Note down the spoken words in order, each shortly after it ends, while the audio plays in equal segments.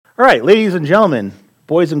All right, ladies and gentlemen,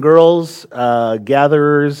 boys and girls,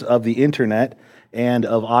 gatherers of the internet and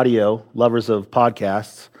of audio, lovers of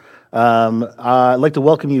podcasts, I'd like to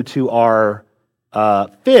welcome you to our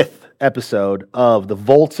fifth episode of the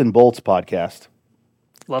Volts and Bolts podcast.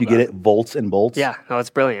 Love Do you get it? Volts and Bolts? Yeah, no,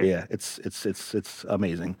 it's brilliant. Yeah, it's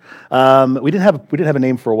amazing. We didn't have a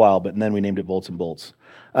name for a while, but then we named it Volts and Bolts.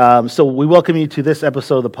 So we welcome you to this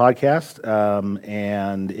episode of the podcast,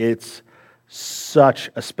 and it's such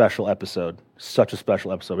a special episode. Such a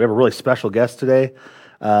special episode. We have a really special guest today,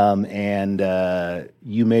 and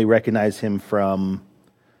you may recognize him from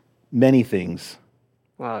many things.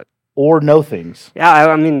 Wow. Or no things. Yeah,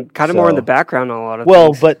 I mean, kind of more in the background on a lot of things.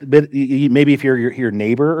 Well, but maybe if you're your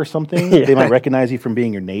neighbor or something, yeah. They might recognize you from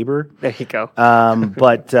being your neighbor. There you go.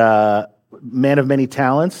 But man of many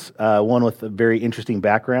talents, one with a very interesting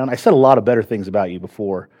background. I said a lot of better things about you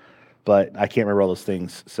before, but I can't remember all those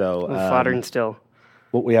things. So flattering still.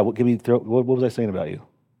 What was I saying about you?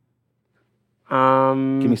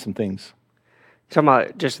 Give me some things. Talking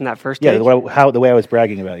about just in that first take? take? The way I was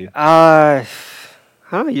bragging about you. I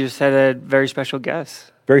don't know. You just said a very special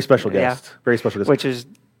guest. Very special guest. Yeah. Very special guest. Which is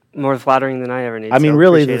more flattering than I ever need. I mean,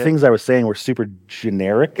 really, the things I was saying were super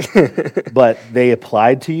generic, but they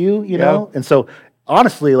applied to you, you know? And so,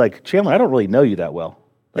 honestly, like, Chanler, I don't really know you that well.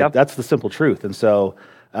 Like, that's the simple truth. And so,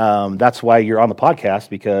 that's why you're on the podcast,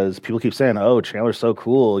 because people keep saying, oh, Chanler's so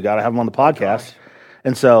cool. You got to have him on the podcast.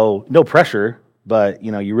 And so, no pressure, but,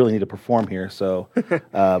 you know, you really need to perform here. So,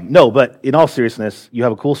 no, but in all seriousness, you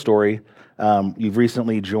have a cool story. You've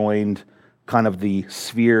recently joined kind of the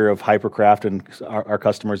sphere of Hypercraft and our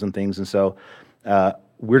customers and things. And so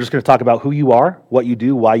we're just going to talk about who you are, what you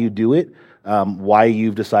do, why you do it, why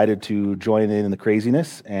you've decided to join in the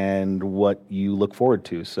craziness, and what you look forward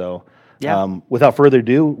to. So without further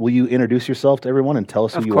ado, will you introduce yourself to everyone and tell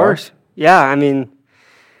us who you are? Of course. Yeah, I mean,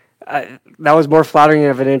 that was more flattering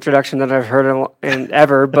of an introduction than I've heard in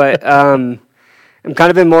ever, but I'm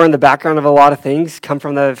kind of been more in the background of a lot of things, come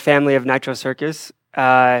from the family of Nitro Circus.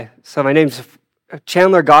 So my name's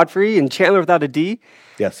Chanler Godfrey, and Chanler without a D.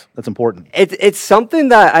 Yes, that's important. It's something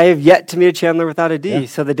that I have yet to meet a Chanler without a D. Yeah.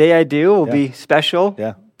 So the day I do will be special.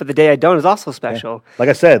 Yeah. But the day I don't is also special. Yeah. Like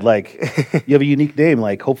I said, like you have a unique name.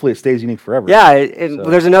 Like hopefully it stays unique forever. Yeah.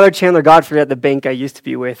 There's another Chanler Godfrey at the bank I used to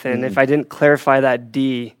be with, and if I didn't clarify that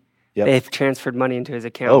D, they've transferred money into his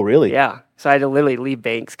account. Oh, really? Yeah. So I had to literally leave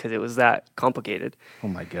banks because it was that complicated. Oh,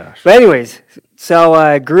 my gosh. But anyways, so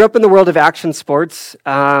I grew up in the world of action sports.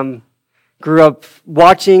 Grew up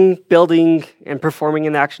watching, building, and performing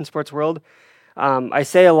in the action sports world. I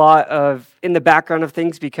say a lot of in the background of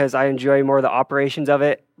things because I enjoy more the operations of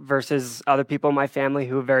it versus other people in my family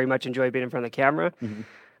who very much enjoy being in front of the camera,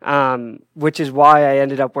 which is why I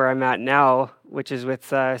ended up where I'm at now, which is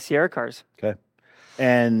with Sierra Cars. Okay.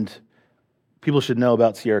 And people should know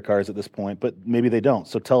about Sierra Cars at this point, but maybe they don't.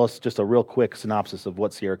 So tell us just a real quick synopsis of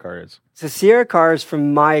what Sierra Car is. So Sierra Cars,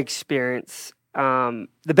 from my experience, the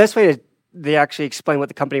best way to actually explain what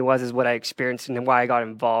the company was is what I experienced and why I got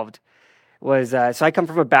involved. Was so I come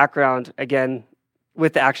from a background, again,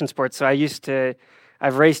 with the action sports. So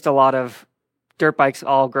I've raced a lot of dirt bikes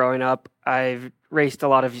all growing up. I've raced a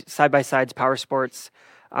lot of side-by-sides, power sports,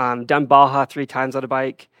 done Baja 3 times on a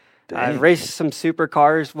bike. I've raced some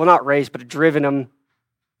supercars. Well, not raced, but driven them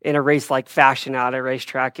in a race-like fashion out at a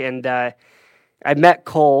racetrack. And I met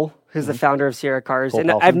Cole, who's the founder of Sierra Cars. And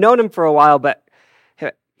I've known him for a while, but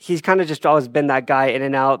he's kind of just always been that guy in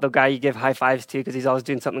and out, the guy you give high fives to because he's always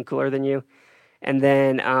doing something cooler than you. And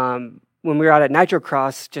then when we were out at Nitro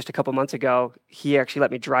Cross just a couple months ago, he actually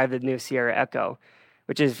let me drive the new Sierra Echo,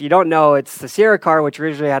 which is, if you don't know, it's the Sierra car, which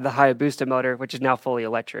originally had the Hayabusa motor, which is now fully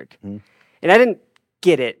electric. And I didn't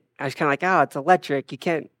get it. I was kind of like, it's electric. You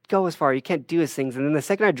can't go as far. You can't do as things. And then the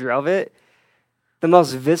second I drove it, the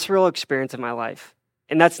most visceral experience of my life.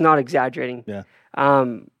 And that's not exaggerating. Yeah.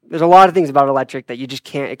 There's a lot of things about electric that you just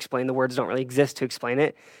can't explain. The words don't really exist to explain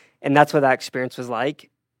it. And that's what that experience was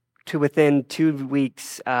like. To within 2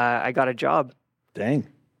 weeks, I got a job. Dang.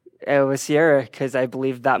 It was Sierra because I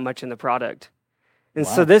believed that much in the product. And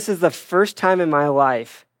so this is the first time in my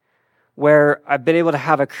life where I've been able to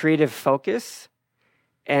have a creative focus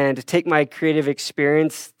and to take my creative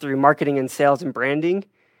experience through marketing and sales and branding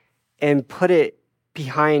and put it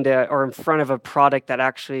behind or in front of a product that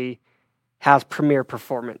actually has premier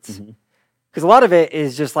performance. Because a lot of it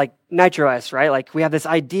is just like Nitro S, right? Like we have this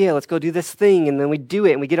idea, let's go do this thing, and then we do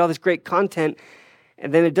it, and we get all this great content,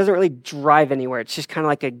 and then it doesn't really drive anywhere. It's just kind of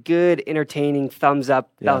like a good, entertaining thumbs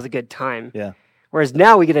up, that was a good time. Yeah. Whereas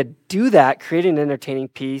now we get to do that, create an entertaining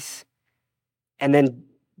piece, and then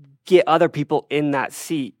get other people in that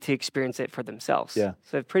seat to experience it for themselves. Yeah.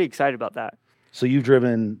 So I'm pretty excited about that. So you've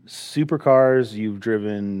driven supercars, you've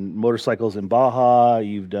driven motorcycles in Baja,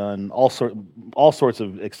 you've done all sorts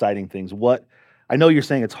of exciting things. I know you're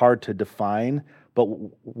saying it's hard to define, but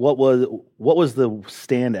what was the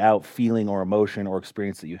standout feeling or emotion or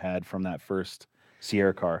experience that you had from that first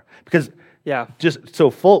Sierra car? Because just so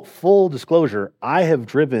full disclosure, I have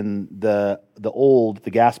driven the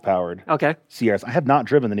gas powered Sierras. I have not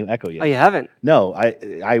driven the new Echo yet. Oh, you haven't? No,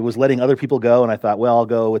 I was letting other people go, and I thought, well, I'll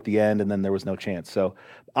go at the end, and then there was no chance. So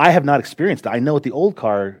I have not experienced it. I know what the old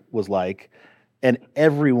car was like, and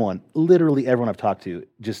literally everyone I've talked to,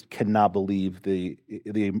 just cannot believe the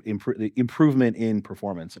improvement in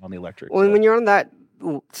performance on the electric. Well, when you're on that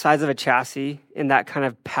size of a chassis in that kind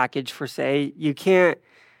of package, per se,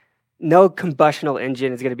 no combustional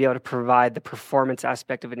engine is going to be able to provide the performance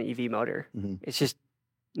aspect of an EV motor. Mm-hmm. It's just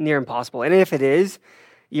near impossible. And if it is,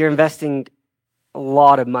 you're investing a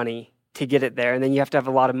lot of money to get it there, and then you have to have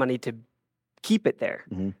a lot of money to keep it there,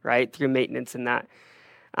 right, through maintenance and that.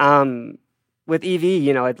 With EV,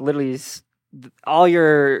 it literally is all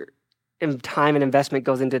your time and investment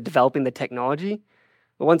goes into developing the technology,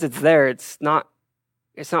 but once it's there, it's not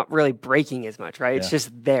really breaking as much, right? Yeah. It's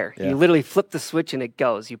just there. Yeah. You literally flip the switch and it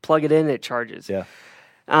goes. You plug it in, it charges. Yeah.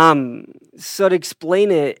 So to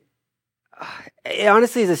explain it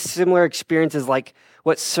honestly is a similar experience as like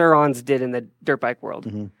what Surons did in the dirt bike world.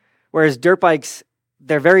 Mm-hmm. Whereas dirt bikes,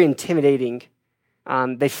 they're very intimidating.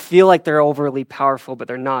 They feel like they're overly powerful, but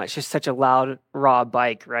they're not. It's just such a loud, raw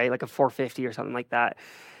bike, right? Like a 450 or something like that.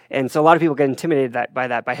 And so a lot of people get intimidated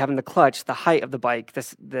by having the clutch, the height of the bike,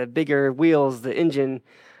 the bigger wheels, the engine.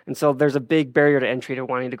 And so there's a big barrier to entry to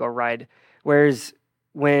wanting to go ride. Whereas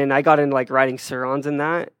when I got into like riding Surons and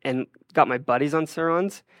that and got my buddies on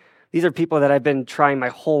Surons, these are people that I've been trying my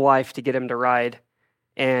whole life to get them to ride.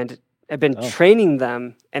 And I've been training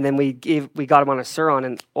them. And then we got them on a Suron,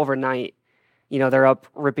 and overnight, they're up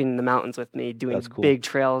ripping the mountains with me, doing big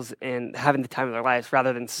trails and having the time of their lives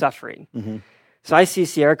rather than suffering. Mm-hmm. So I see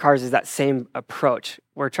Sierra cars as that same approach.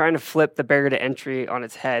 We're trying to flip the barrier to entry on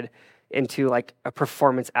its head into like a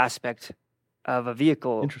performance aspect of a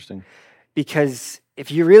vehicle. Interesting. Because if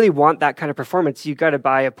you really want that kind of performance, you got to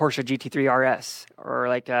buy a Porsche GT3 RS or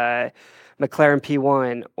like a McLaren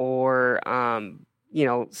P1 or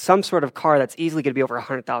some sort of car that's easily going to be over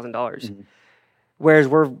 $100,000. Mm-hmm. Whereas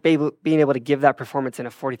we're being able to give that performance in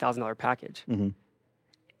a $40,000 package. Mm-hmm.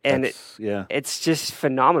 And it's just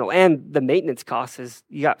phenomenal. And the maintenance cost is,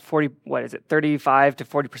 you got 35 to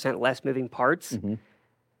 40% less moving parts. Mm-hmm.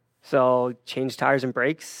 So change tires and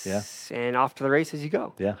brakes and off to the races you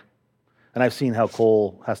go. Yeah. And I've seen how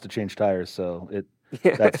Cole has to change tires. So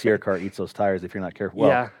that Sierra car eats those tires if you're not careful.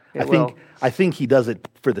 Well, I think he does it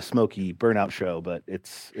for the smoky burnout show, but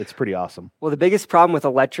it's pretty awesome. Well, the biggest problem with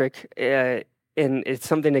electric, and it's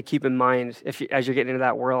something to keep in mind as you're getting into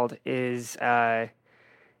that world, is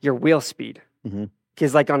your wheel speed.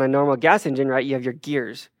 Because like on a normal gas engine, right, you have your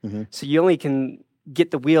gears. Mm-hmm. So you only can get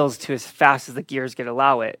the wheels to as fast as the gears can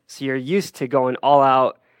allow it. So you're used to going all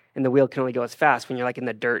out, and the wheel can only go as fast when you're like in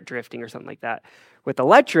the dirt drifting or something like that. With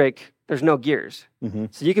electric, there's no gears. Mm-hmm.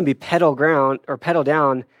 So you can be pedal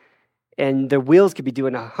down, and the wheels could be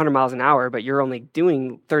doing 100 miles an hour, but you're only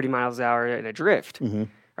doing 30 miles an hour in a drift. Mm-hmm.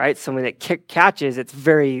 Right, so when it catches, it's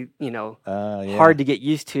very hard to get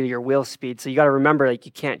used to your wheel speed. So you got to remember, like,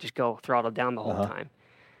 you can't just go throttle down the whole time.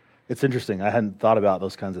 It's interesting. I hadn't thought about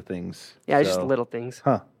those kinds of things. Yeah, it's just little things.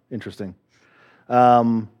 Interesting.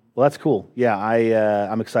 Well, that's cool. Yeah,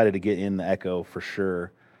 I'm excited to get in the Echo for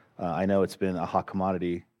sure. I know it's been a hot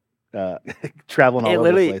commodity, traveling all over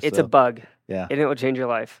the place. It's a bug. Yeah, and it will change your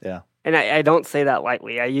life. Yeah. And I don't say that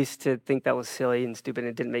lightly. I used to think that was silly and stupid and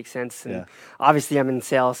it didn't make sense. And obviously I'm in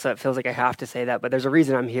sales, so it feels like I have to say that. But there's a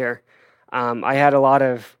reason I'm here. I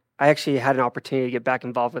actually had an opportunity to get back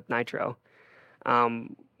involved with Nitro,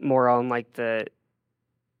 more on like the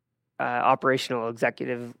operational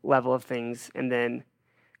executive level of things. And then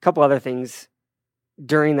a couple other things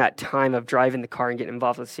during that time of driving the car and getting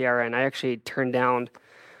involved with Sierra. And I actually turned down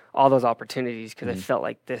all those opportunities because I felt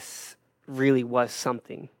like this really was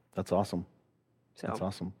something. That's awesome. That's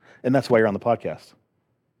awesome. And that's why you're on the podcast,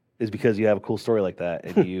 is because you have a cool story like that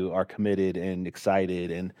and you are committed and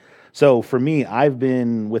excited. And so for me, I've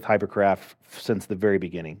been with Hypercraft since the very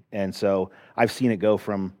beginning. And so I've seen it go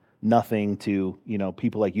from nothing to,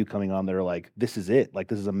 people like you coming on that are like, this is it. Like,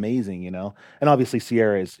 this is amazing, And obviously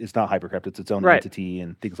Sierra is not Hypercraft. It's its own entity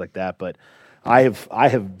and things like that. But I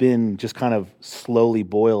have been just kind of slowly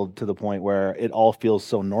boiled to the point where it all feels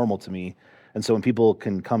so normal to me. And so when people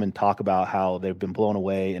can come and talk about how they've been blown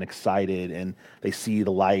away and excited and they see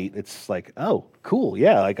the light, it's like, oh, cool.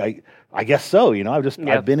 Yeah. Like I guess so,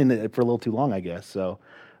 I've been in it for a little too long, I guess. So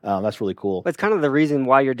that's really cool. But it's kind of the reason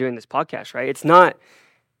why you're doing this podcast, right? It's not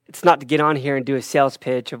to get on here and do a sales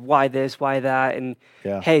pitch of why this, why that, and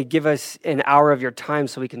hey, give us an hour of your time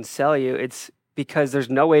so we can sell you. It's because there's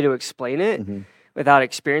no way to explain it without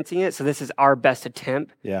experiencing it. So this is our best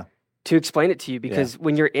attempt to explain it to you, because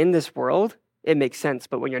when you're in this world, it makes sense.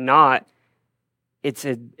 But when you're not, it's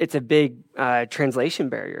a big translation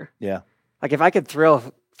barrier. Yeah. Like if I could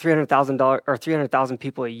thrill $300,000 or 300,000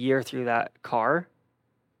 people a year through that car,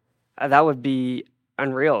 that would be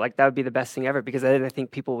unreal. Like that would be the best thing ever, because then I think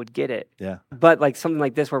people would get it. Yeah. But like something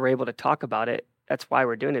like this where we're able to talk about it, that's why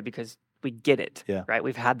we're doing it, because we get it. Yeah. Right.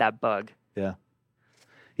 We've had that bug. Yeah.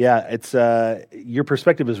 Yeah. It's your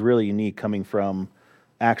perspective is really unique, coming from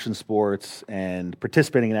action sports and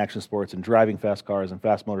participating in action sports and driving fast cars and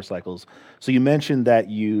fast motorcycles. So you mentioned that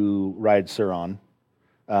you ride Sur-On.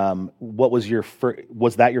 What was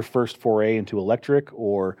was that your first foray into electric,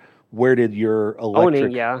 or where did your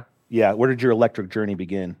electric where did your electric journey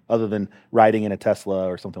begin, other than riding in a Tesla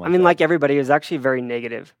or something like that? I mean, like everybody, it was actually very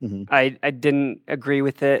negative. I didn't agree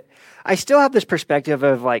with it. I still have this perspective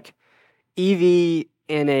of like EV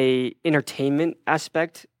in a entertainment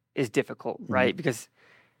aspect is difficult, right? Because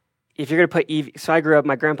if you're going to put EV, so I grew up,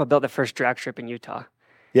 my grandpa built the first drag strip in Utah.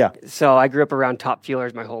 Yeah. So I grew up around top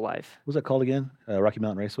fuelers my whole life. What was that called again? Rocky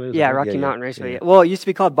Mountain Raceway? Rocky Mountain Raceway. Yeah. Well, it used to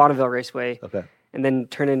be called Bonneville Raceway. Okay. And then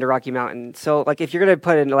turn into Rocky Mountain. So like if you're going to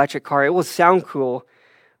put an electric car, it will sound cool,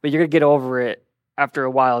 but you're going to get over it after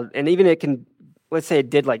a while. And even it can, let's say it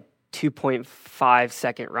did like 2.5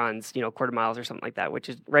 second runs, quarter miles or something like that, which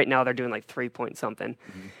is right now they're doing like 3 point something.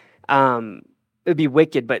 It would be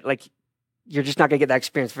wicked, but like you're just not going to get that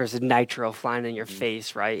experience versus Nitro flying in your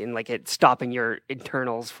face, right? And like it stopping your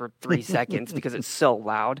internals for 3 seconds because it's so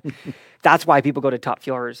loud. That's why people go to top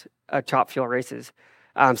fuel races.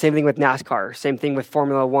 Same thing with NASCAR. Same thing with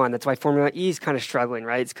Formula One. That's why Formula E is kind of struggling,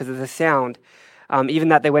 right? It's because of the sound. Even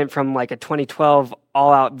that they went from like a 2012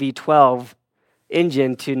 all-out V12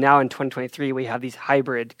 engine to now in 2023 we have these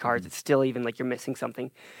hybrid cars. It's still even like you're missing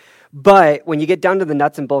something. But when you get down to the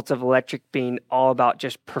nuts and bolts of electric being all about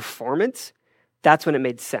just performance, that's when it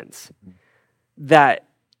made sense. That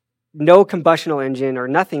no combustional engine or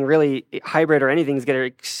nothing really hybrid or anything is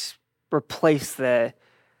going to replace the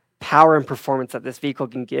power and performance that this vehicle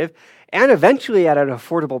can give, and eventually at an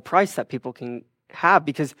affordable price that people can have,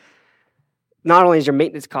 because not only is your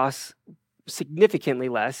maintenance costs significantly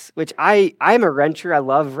less, which I'm a wrencher, I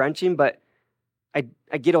love wrenching, but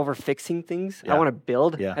I get over fixing things. I want to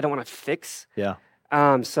build. I don't want to fix.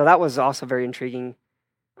 So that was also very intriguing.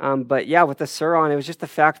 But yeah, with the Sur-On, it was just the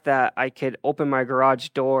fact that I could open my garage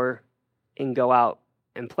door and go out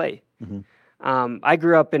and play. I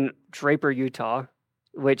grew up in Draper, Utah,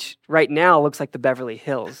 which right now looks like the Beverly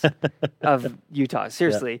Hills of Utah,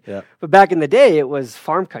 seriously. But back in the day, it was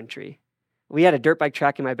farm country. We had a dirt bike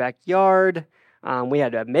track in my backyard. We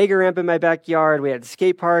had a mega ramp in my backyard. We had a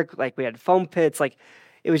skate park. Like we had foam pits. Like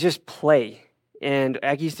it was just play. And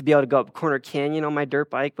I used to be able to go up Corner Canyon on my dirt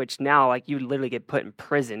bike, which now like you would literally get put in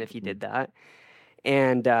prison if you did that.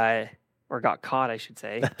 And, or got caught, I should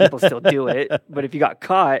say. People still do it. But if you got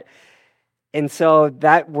caught. And so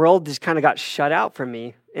that world just kind of got shut out from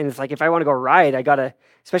me. And it's like, if I want to go ride, I got to,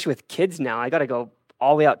 especially with kids now, I got to go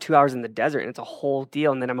all the way out 2 hours in the desert, and it's a whole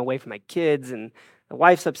deal. And then I'm away from my kids, and the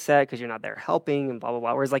wife's upset because you're not there helping and blah, blah,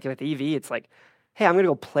 blah. Whereas like with EV, it's like, hey, I'm going to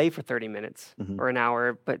go play for 30 minutes or an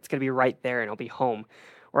hour, but it's going to be right there and I'll be home.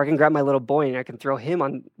 Or I can grab my little boy and I can throw him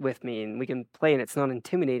on with me and we can play, and it's not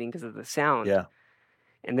intimidating because of the sound.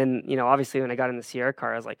 And then, obviously when I got in the Sierra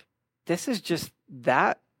car, I was like, this is just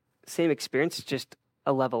that same experience, just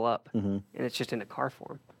a level up, and it's just in a car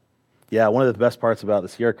form. Yeah, one of the best parts about the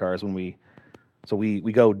Sierra car is when we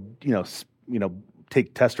go,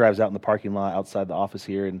 take test drives out in the parking lot outside the office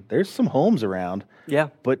here, and there's some homes around.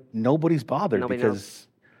 But nobody's bothered because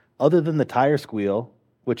other than the tire squeal,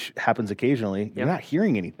 which happens occasionally, you're not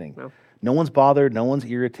hearing anything. No one's bothered. No one's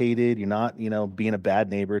irritated. You're not, being a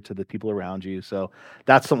bad neighbor to the people around you. So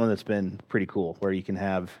that's something that's been pretty cool, where you can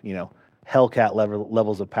have, Hellcat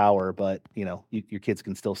levels of power, but your kids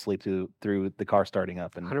can still sleep through the car starting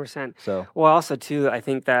up. And 100%. So, well, also too, I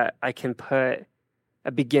think that I can put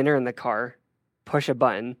a beginner in the car, push a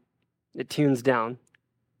button, it tunes down,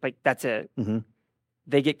 like that's it.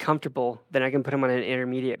 They get comfortable, then I can put them on an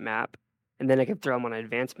intermediate map, and then I can throw them on an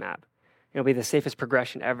advanced map. It'll be the safest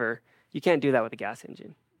progression ever. You can't do that with a gas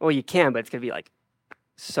engine. Well, you can, but it's gonna be like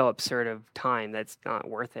so absurd of time that's not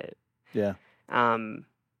worth it.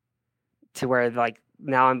 to where like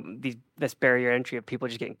now this barrier entry of people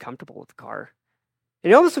just getting comfortable with the car.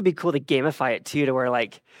 And it almost would be cool to gamify it too, to where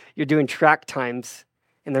like you're doing track times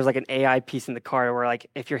and there's like an AI piece in the car where like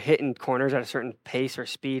if you're hitting corners at a certain pace or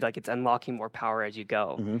speed, like it's unlocking more power as you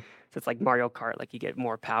go. Mm-hmm. So it's like Mario Kart, like you get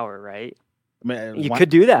more power, right? I mean, You could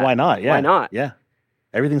do that. Why not? Yeah. Why not? Yeah.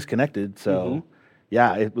 Everything's connected. So,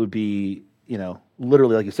 yeah, it would be,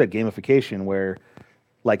 literally, like you said, gamification where,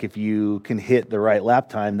 like, if you can hit the right lap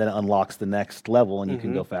time, then it unlocks the next level and you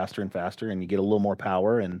can go faster and faster and you get a little more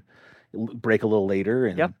power and brake a little later.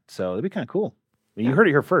 And so it'd be kind of cool. I mean, you heard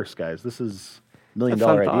it here first, guys. This is $1 million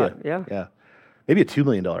idea. Yeah. Yeah. Maybe a $2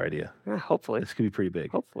 million idea. Yeah, hopefully. This could be pretty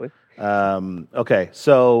big. Hopefully. Okay.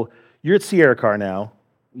 So you're at Sierra Car now.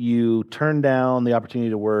 You turned down the opportunity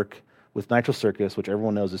to work with Nitro Circus, which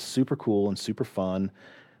everyone knows is super cool and super fun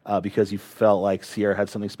because you felt like Sierra had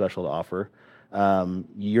something special to offer.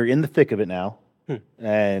 You're in the thick of it now,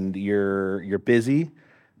 and you're busy,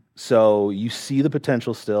 so you see the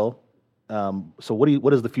potential still. So what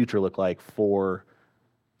does the future look like for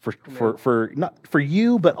not for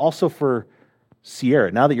you, but also for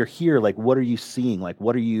Sierra? Now that you're here, like what are you seeing? Like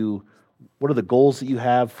what are the goals that you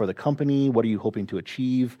have for the company? What are you hoping to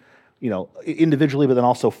achieve? Individually, but then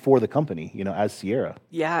also for the company, as Sierra.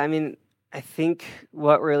 Yeah, I mean, I think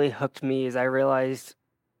what really hooked me is I realized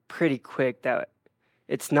pretty quick that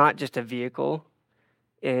it's not just a vehicle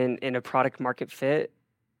in a product market fit.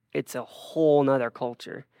 It's a whole nother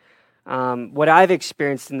culture. What I've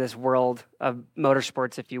experienced in this world of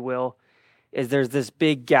motorsports, if you will, is there's this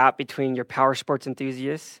big gap between your power sports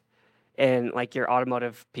enthusiasts and like your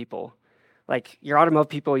automotive people. Like your automotive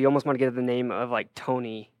people, you almost want to give the name of like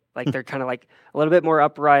Tony. Like they're kind of like a little bit more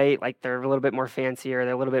upright, like they're a little bit more fancier.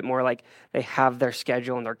 They're a little bit more like they have their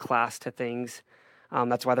schedule and their class to things.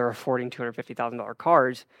 That's why they're affording $250,000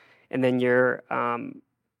 cars. And then your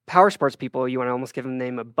power sports people, you want to almost give them the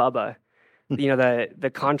name of Bubba.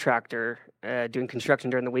 The contractor doing construction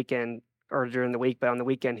during the weekend or during the week, but on the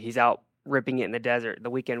weekend he's out ripping it in the desert, the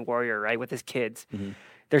weekend warrior, right, with his kids. Mm-hmm.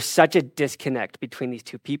 There's such a disconnect between these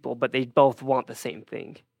two people, but they both want the same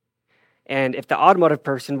thing. And if the automotive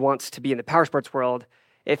person wants to be in the power sports world,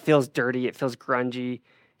 it feels dirty, it feels grungy,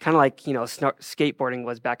 kind of like, skateboarding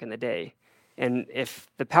was back in the day. And if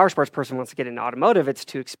the power sports person wants to get into automotive, it's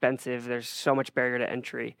too expensive. There's so much barrier to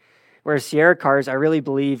entry. Whereas Sierra cars, I really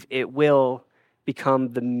believe it will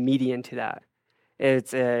become the median to that.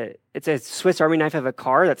 It's a Swiss Army knife of a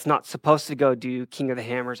car that's not supposed to go do King of the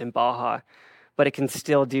Hammers in Baja, but it can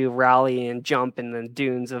still do rally and jump in the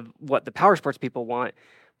dunes of what the power sports people want.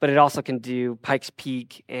 But it also can do Pikes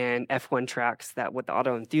Peak and F1 tracks that what the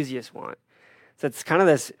auto enthusiasts want. So it's kind of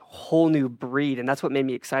this whole new breed, and that's what made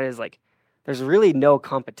me excited is like, there's really no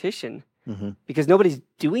competition because nobody's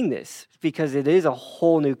doing this because it is a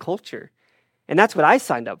whole new culture. And that's what I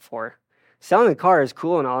signed up for. Selling a car is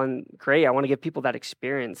cool and all and great. I want to give people that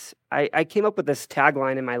experience. I came up with this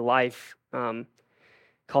tagline in my life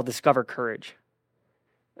called Discover Courage.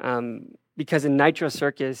 Because in Nitro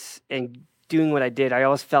Circus and doing what I did, I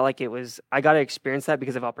always felt like I got to experience that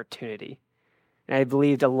because of opportunity. And I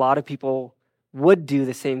believed a lot of people would do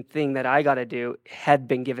the same thing that I got to do had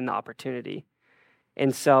been given the opportunity.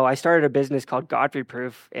 And so I started a business called Godfree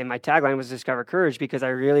Proof, and my tagline was Discover Courage because I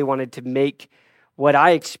really wanted to make what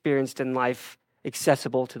I experienced in life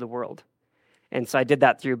accessible to the world. And so I did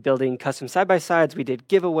that through building custom side-by-sides. We did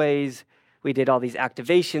giveaways. We did all these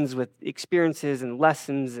activations with experiences and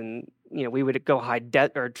lessons, and we would go hide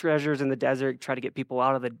treasures in the desert, try to get people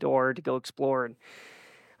out of the door to go explore.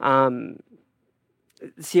 And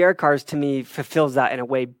Sierra Cars, to me, fulfills that in a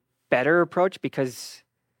way better approach because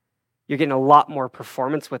you're getting a lot more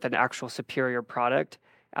performance with an actual superior product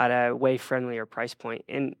at a way friendlier price point.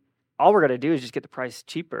 And all we're going to do is just get the price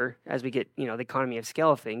cheaper as we get, the economy of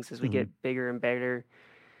scale of things. As we get bigger and better,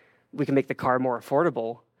 we can make the car more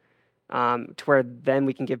affordable to where then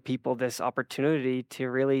we can give people this opportunity to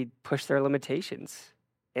really push their limitations.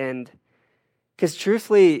 And because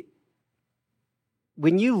truthfully,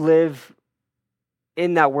 when you live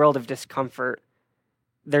in that world of discomfort,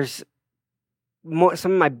 there's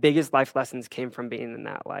some of my biggest life lessons came from being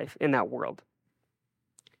in that world.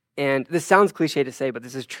 And this sounds cliche to say, but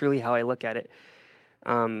this is truly how I look at it.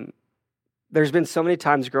 There's been so many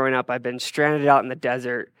times growing up, I've been stranded out in the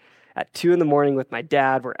desert at 2 a.m. with my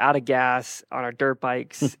dad. We're out of gas on our dirt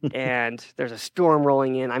bikes, and there's a storm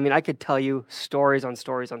rolling in. I mean, I could tell you stories on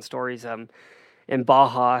stories on stories. In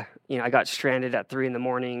Baja, I got stranded at 3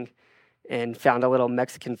 a.m. and found a little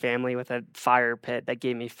Mexican family with a fire pit that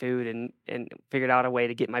gave me food and figured out a way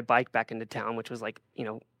to get my bike back into town, which was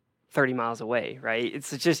 30 miles away, right?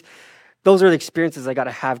 It's just those are the experiences I got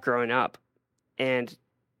to have growing up. And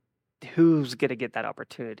who's going to get that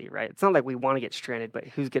opportunity, right? It's not like we want to get stranded, but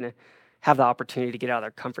who's going to have the opportunity to get out of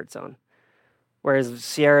their comfort zone? Whereas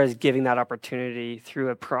Sierra is giving that opportunity through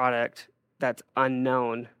a product that's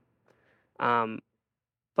unknown, but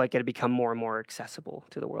going to become more and more accessible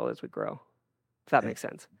to the world as we grow. If that makes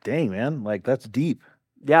sense. Dang, man, like that's deep.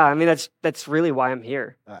 Yeah, I mean that's really why I'm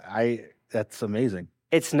here. That's amazing.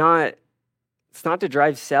 It's not to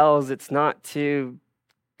drive sales. It's not to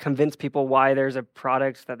convince people why there's a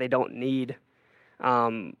product that they don't need.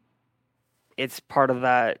 It's part of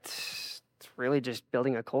that. It's really just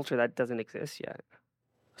building a culture that doesn't exist yet.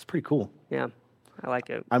 That's pretty cool. Yeah, I like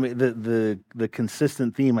it. I mean, the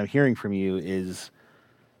consistent theme I'm hearing from you is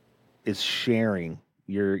sharing.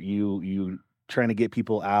 You trying to get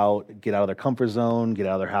people get out of their comfort zone, get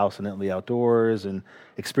out of their house and into the outdoors, and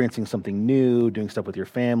experiencing something new, doing stuff with your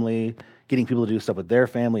family, getting people to do stuff with their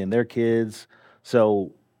family and their kids.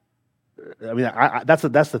 So, I mean, that's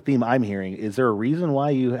the theme I'm hearing. Is there a reason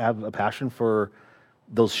why you have a passion for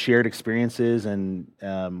those shared experiences and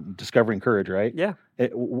discovering courage? Right? Yeah.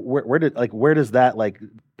 Where does that like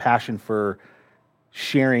passion for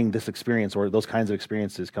sharing this experience or those kinds of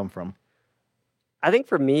experiences come from? I think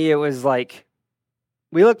for me, it was like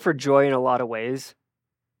we look for joy in a lot of ways,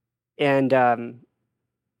 and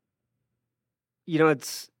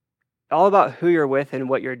it's all about who you're with and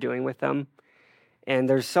what you're doing with them. And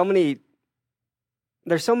there's so much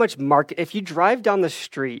market. If you drive down the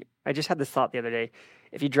street, I just had this thought the other day.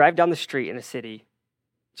 If you drive down the street in a city,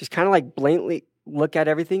 just kind of like blatantly look at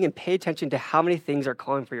everything and pay attention to how many things are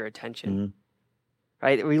calling for your attention. Mm-hmm.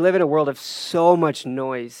 Right? We live in a world of so much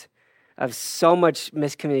noise, of so much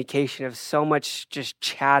miscommunication, of so much just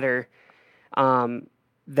chatter,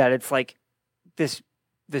 that it's like this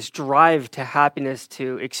drive to happiness,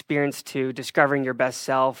 to experience, to discovering your best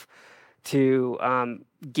self, to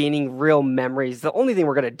gaining real memories. The only thing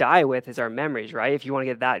we're going to die with is our memories, right? If you want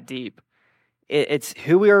to get that deep, it's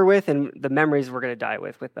who we are with and the memories we're going to die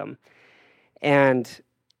with them. And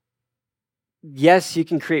yes, you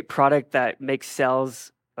can create product that makes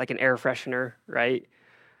sales like an air freshener, right?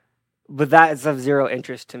 But that is of zero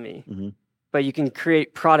interest to me. Mm-hmm. But you can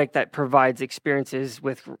create product that provides experiences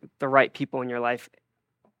with the right people in your life.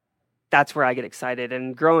 That's where I get excited.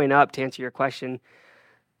 And growing up, to answer your question,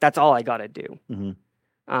 that's all I got to do.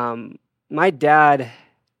 Mm-hmm. My dad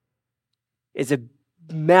is a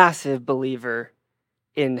massive believer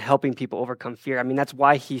in helping people overcome fear. I mean, that's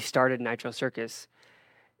why he started Nitro Circus.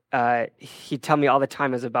 He'd tell me all the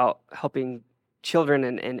time is about helping children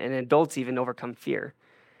and adults even overcome fear.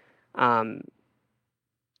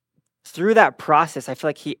 Through that process, I feel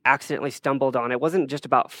like he accidentally stumbled on, it wasn't just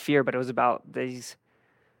about fear, but it was about these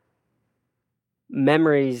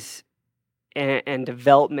memories and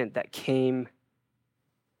development that came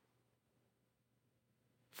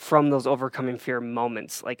from those overcoming fear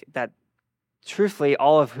moments. Like that, truthfully,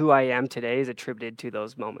 all of who I am today is attributed to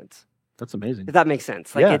those moments. That's amazing. If that makes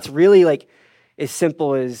sense. Like It's really like as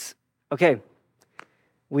simple as, okay,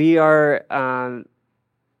 we are,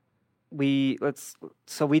 we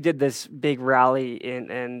did this big rally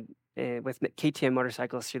with KTM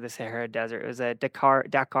motorcycles through the Sahara Desert. It was a Dakar,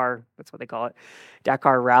 that's what they call it,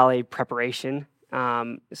 Dakar rally preparation.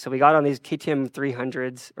 So we got on these KTM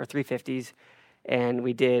 300s or 350s, and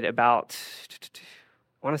we did about,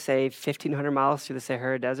 I want to say 1,500 miles through the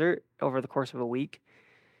Sahara Desert over the course of a week.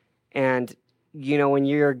 And, when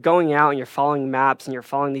you're going out and you're following maps and you're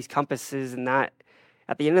following these compasses and that,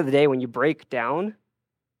 at the end of the day, when you break down,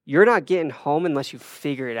 you're not getting home unless you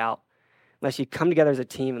figure it out, unless you come together as a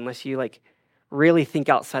team, unless you like really think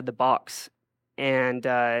outside the box. And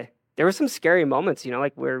there were some scary moments,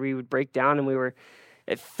 like where we would break down and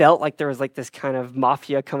it felt like there was like this kind of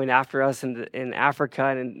mafia coming after us in Africa.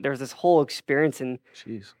 And there was this whole experience, and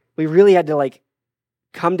Jeez. We really had to like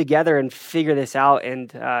come together and figure this out.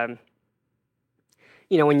 And,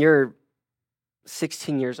 when you're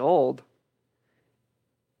 16 years old,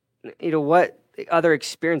 what other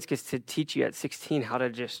experience gets to teach you at 16 how to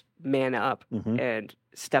just man up mm-hmm. and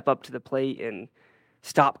step up to the plate and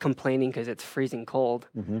stop complaining because it's freezing cold.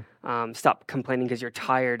 Mm-hmm. Stop complaining because you're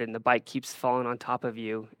tired and the bike keeps falling on top of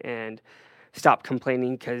you, and stop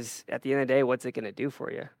complaining because at the end of the day, what's it going to do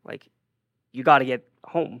for you? Like, you got to get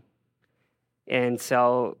home. And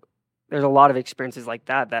so there's a lot of experiences like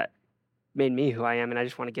that made me who I am, and I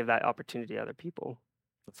just want to give that opportunity to other people.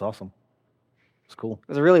 That's awesome. It's cool. It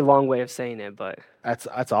was a really long way of saying it, but that's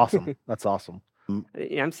awesome. That's awesome.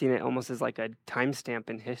 Yeah, I'm seeing it almost as like a timestamp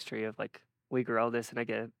in history of like we grow this, and I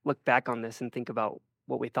get to look back on this and think about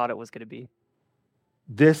what we thought it was going to be.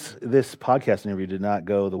 this podcast interview did not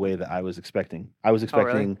go the way that I was expecting. I was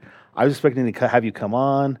expecting to have you come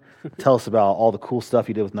on, tell us about all the cool stuff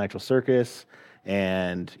you did with Nitro Circus,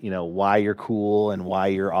 and why you're cool and why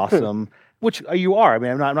you're awesome, which you are. I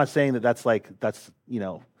mean, I'm not saying that's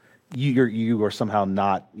you are somehow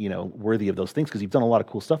not worthy of those things, because you've done a lot of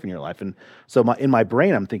cool stuff in your life. And so in my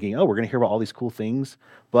brain, I'm thinking, oh, we're going to hear about all these cool things,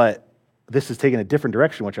 but this is taking a different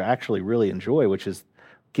direction, which I actually really enjoy, which is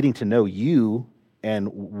getting to know you and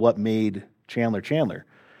what made Chanler.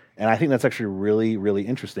 And I think that's actually really, really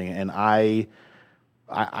interesting. And I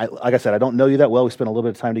like I said, I don't know you that well. We spent a little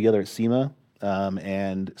bit of time together at SEMA.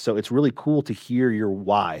 And so it's really cool to hear your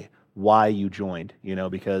why you joined,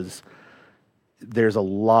 because there's a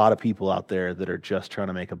lot of people out there that are just trying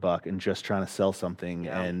to make a buck and just trying to sell something.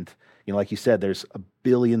 Yeah. And, like you said, there's a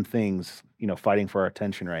billion things, fighting for our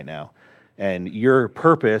attention right now. And your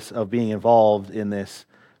purpose of being involved in this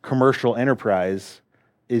commercial enterprise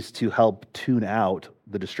is to help tune out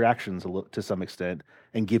the distractions to some extent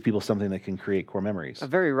and give people something that can create core memories. A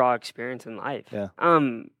very raw experience in life. Yeah.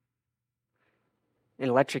 And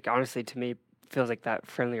electric, honestly, to me, feels like that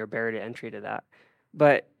friendlier barrier to entry to that.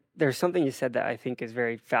 But there's something you said that I think is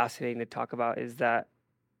very fascinating to talk about, is that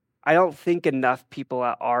I don't think enough people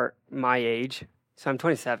are my age. So I'm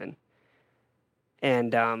 27.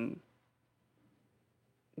 And,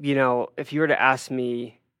 if you were to ask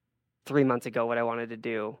me 3 months ago what I wanted to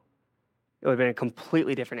do, it would have been a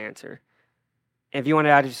completely different answer. And if you wanted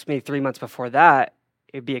to ask me 3 months before that,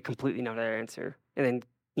 it'd be a completely another answer. And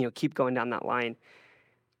then, keep going down that line.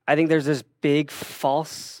 I think there's this big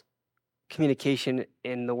false communication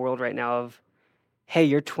in the world right now of, hey,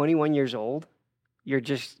 you're 21 years old, you're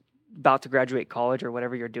just about to graduate college or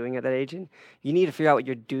whatever you're doing at that age, and you need to figure out what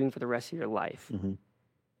you're doing for the rest of your life. Mm-hmm.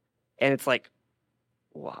 And it's like,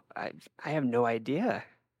 well, I have no idea.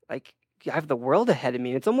 Like, I have the world ahead of me.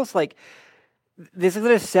 And it's almost like, this is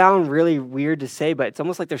going to sound really weird to say, but it's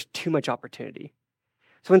almost like there's too much opportunity.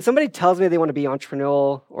 So when somebody tells me they want to be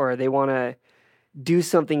entrepreneurial or they want to do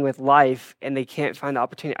something with life and they can't find the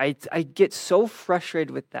opportunity, I get so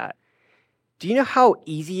frustrated with that. Do you know how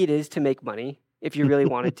easy it is to make money if you really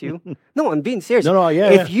wanted to? No, I'm being serious. No, yeah.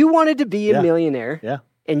 If you wanted to be a millionaire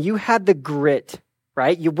and you had the grit,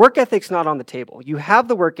 right? Your work ethic's not on the table. You have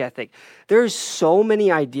the work ethic. There's so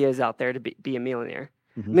many ideas out there to be a millionaire.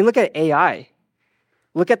 Mm-hmm. I mean, look at AI.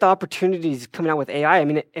 Look at the opportunities coming out with AI. I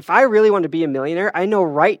mean, if I really want to be a millionaire, I know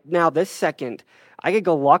right now, this second, I could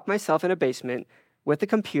go lock myself in a basement with a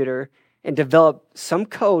computer and develop some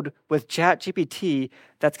code with ChatGPT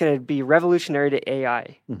that's going to be revolutionary to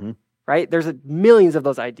AI, right? There's millions of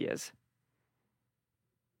those ideas.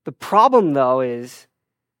 The problem, though, is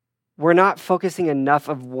we're not focusing enough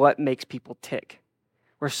of what makes people tick.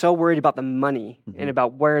 We're so worried about the money and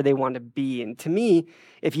about where they want to be. And to me,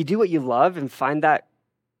 if you do what you love and find that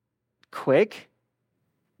quick,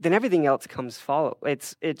 then everything else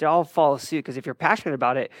it all follows suit. Because if you're passionate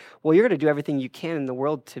about it, well, you're going to do everything you can in the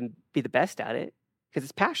world to be the best at it, because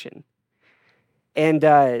it's passion. And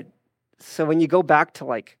so when you go back to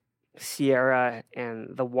like Sierra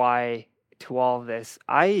and the why to all of this,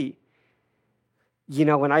 when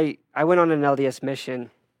I went on an LDS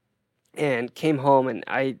mission and came home, and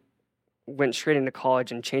I went straight into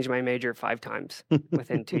college and changed my major 5 times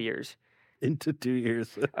within 2 years. Into 2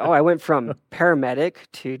 years. I went from paramedic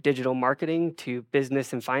to digital marketing to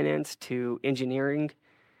business and finance to engineering.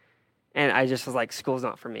 And I just was like, school's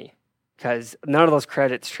not for me, because none of those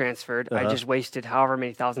credits transferred. I just wasted however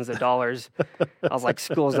many thousands of dollars. I was like,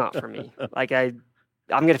 school's not for me. Like, I'm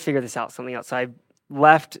going to figure this out, something else. So I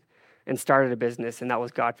left and started a business, and that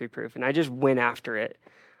was Godfree Proof. And I just went after it.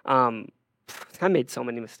 I made so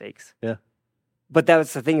many mistakes. Yeah. But that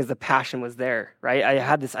was the thing, is the passion was there, right? I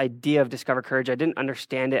had this idea of Discover Courage. I didn't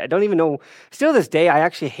understand it. I don't even know. Still to this day, I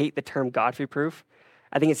actually hate the term Godfree Proof.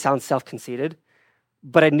 I think it sounds self-conceited.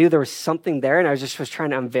 But I knew there was something there, and I was trying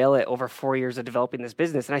to unveil it over 4 years of developing this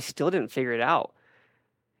business, and I still didn't figure it out.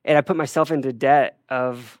 And I put myself into debt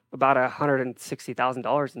of about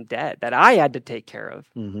 $160,000 in debt that I had to take care of.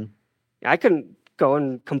 Mm-hmm. I couldn't go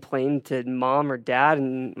and complain to mom or dad,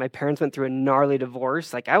 and my parents went through a gnarly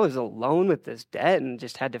divorce. Like, I was alone with this debt and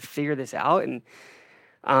just had to figure this out. And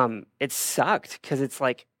it sucked, because it's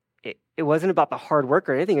like, it wasn't about the hard work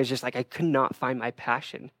or anything. It was just like, I could not find my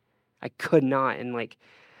passion. I could not. And like,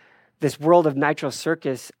 this world of Nitro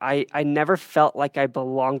Circus, I never felt like I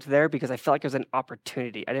belonged there, because I felt like it was an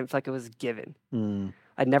opportunity. I didn't feel like it was given.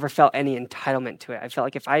 I never felt any entitlement to it. I felt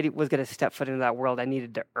like if I was going to step foot into that world, I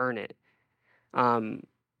needed to earn it.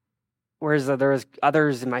 Whereas there was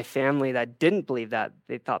others in my family that didn't believe that.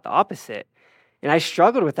 They thought the opposite. And I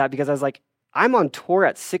struggled with that, because I was like, I'm on tour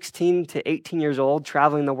at 16 to 18 years old,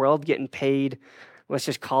 traveling the world, getting paid, let's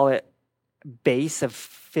just call it base of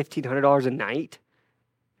 $1,500 a night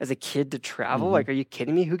as a kid to travel. Mm-hmm. Like, are you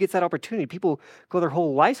kidding me? Who gets that opportunity? People go their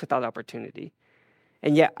whole lives without opportunity.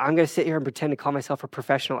 And yet I'm going to sit here and pretend to call myself a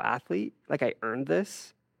professional athlete. Like I earned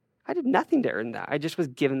this. I did nothing to earn that. I just was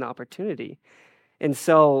given the opportunity. And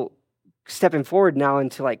so stepping forward now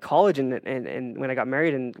into like college and when I got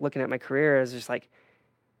married and looking at my career, I was just like,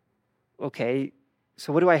 okay,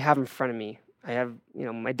 so what do I have in front of me? I have,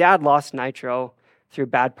 my dad lost Nitro through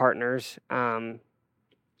bad partners. And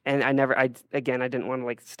I didn't want to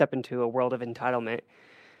like step into a world of entitlement.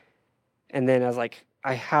 And then I was like,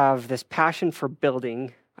 I have this passion for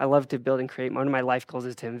building. I love to build and create. One of my life goals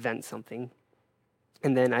is to invent something.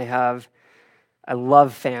 And then I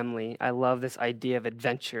love family. I love this idea of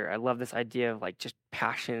adventure. I love this idea of like just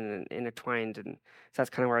passion and intertwined. And so that's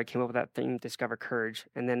kind of where I came up with that thing, Discover Courage.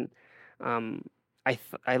 And then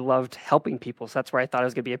I loved helping people. So that's where I thought I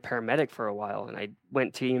was going to be a paramedic for a while. And I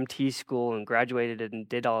went to EMT school and graduated and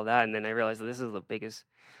did all of that. And then I realized that this is the biggest,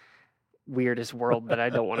 weirdest world that I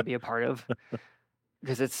don't want to be a part of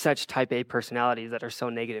because it's such type A personalities that are so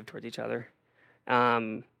negative towards each other.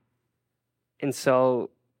 And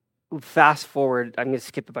so fast forward, I'm going to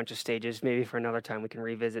skip a bunch of stages. Maybe for another time we can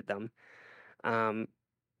revisit them. Trying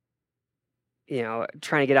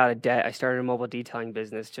to get out of debt, I started a mobile detailing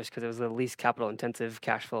business just because it was the least capital intensive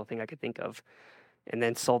cash flow thing I could think of, and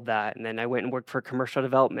then sold that. And then I went and worked for a commercial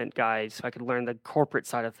development guy so I could learn the corporate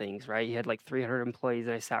side of things, right? He had like 300 employees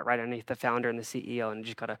and I sat right underneath the founder and the CEO and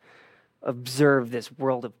just got to observe this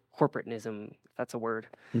world of corporatism, if that's a word.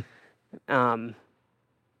 And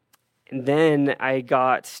then I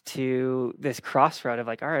got to this crossroad of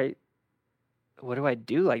like, all right, what do I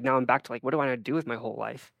do? Like now I'm back to like, what do I want to do with my whole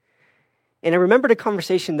life? And I remembered a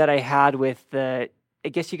conversation that I had with I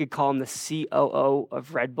guess you could call him the COO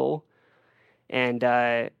of Red Bull. And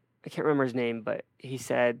I can't remember his name, but he was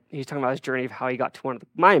talking about his journey of how he got to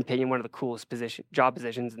my opinion, one of the coolest job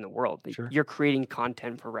positions in the world. Sure. You're creating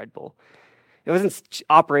content for Red Bull. It wasn't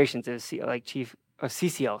operations, it was Chief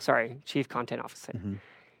Content Officer. Mm-hmm.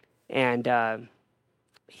 And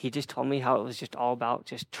he just told me how it was just all about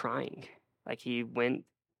just trying. Like he went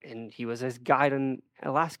and he was his guide in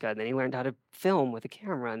Alaska. And then he learned how to film with a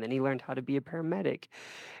camera. And then he learned how to be a paramedic.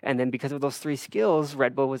 And then because of those 3 skills,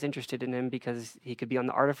 Red Bull was interested in him because he could be on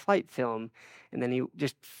the Art of Flight film. And then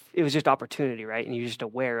it was just opportunity, right? And he was just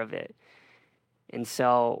aware of it. And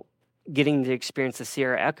so getting to experience the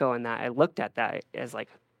Sierra Echo and that, I looked at that as like,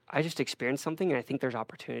 I just experienced something and I think there's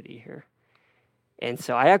opportunity here. And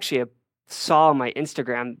so I actually saw on my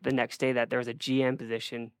Instagram the next day that there was a GM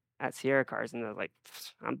position at Sierra Cars, and I was like,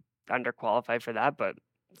 I'm underqualified for that, but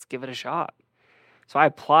let's give it a shot. So I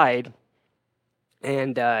applied,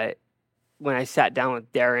 and when I sat down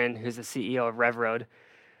with Darren, who's the CEO of RevRoad,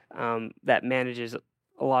 that manages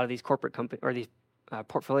a lot of these corporate companies or these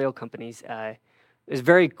portfolio companies, it was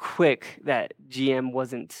very quick that GM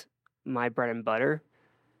wasn't my bread and butter,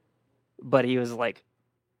 but he was like,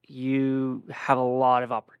 you have a lot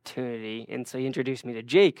of opportunity. And so he introduced me to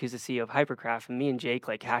Jake, who's the CEO of Hypercraft, and me and Jake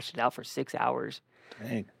like hashed it out for 6 hours.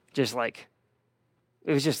 Dang. Just like,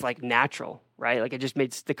 it was just like natural, right? Like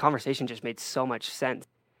the conversation just made so much sense.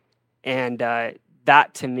 And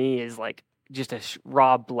that to me is like just a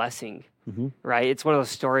raw blessing, Mm-hmm. right? It's one of those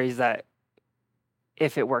stories that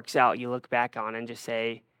if it works out, you look back on and just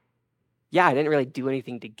say, yeah, I didn't really do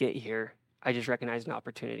anything to get here. I just recognized an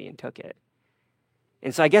opportunity and took it.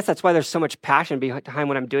 And so I guess that's why there's so much passion behind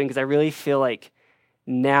what I'm doing, because I really feel like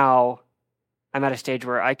now I'm at a stage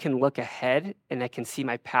where I can look ahead and I can see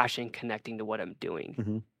my passion connecting to what I'm doing.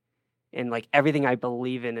 Mm-hmm. And like everything I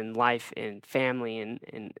believe in life and family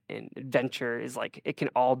and adventure is like, it can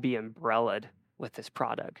all be umbrellaed with this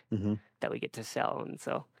product Mm-hmm. that we get to sell. And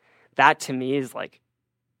so that to me is like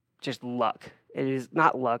just luck. It is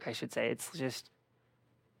not luck, I should say.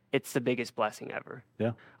 It's the biggest blessing ever.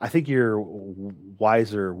 Yeah. I think you're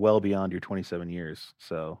wiser well beyond your 27 years.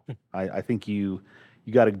 So I think you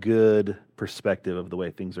got a good perspective of the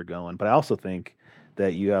way things are going. But I also think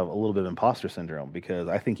that you have a little bit of imposter syndrome, because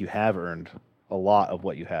I think you have earned a lot of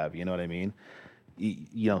what you have. You know what I mean?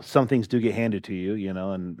 Some things do get handed to you,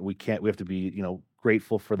 and we have to be,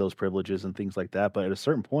 grateful for those privileges and things like that. But at a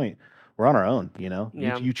certain point, we're on our own,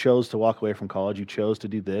 Yeah. You chose to walk away from college. You chose to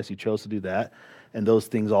do this. You chose to do that. And those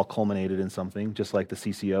things all culminated in something, just like the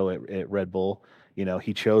CCO at Red Bull.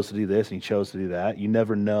 He chose to do this and he chose to do that. You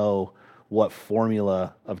never know what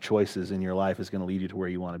formula of choices in your life is going to lead you to where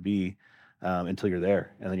you want to be until you're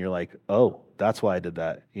there. And then you're like, oh, that's why I did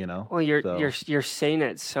that, Well, you're saying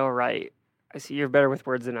it so right. I see you're better with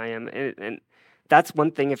words than I am. And that's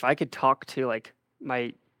one thing. If I could talk to like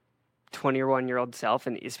my 21-year-old self,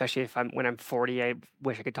 and especially when I'm 40, I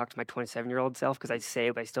wish I could talk to my 27-year-old self, because I say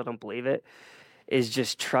it, but I still don't believe it, is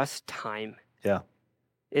just trust time. Yeah.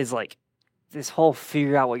 Is like this whole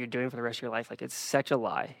figure out what you're doing for the rest of your life. Like, it's such a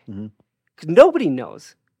lie. Mm-hmm. Because nobody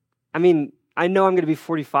knows. I mean, I know I'm going to be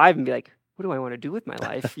 45 and be like, what do I want to do with my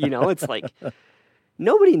life? You know, it's like,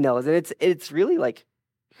 nobody knows. And it's really like,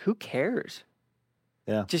 who cares?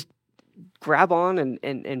 Yeah. Just grab on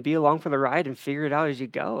and be along for the ride and figure it out as you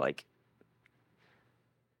go. Like,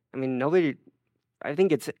 I mean, I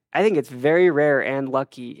think it's very rare and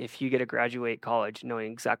lucky if you get to graduate college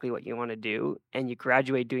knowing exactly what you want to do, and you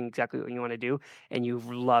graduate doing exactly what you want to do, and you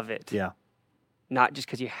love it. Yeah. Not just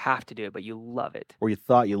because you have to do it, but you love it. Or you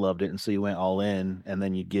thought you loved it, and so you went all in, and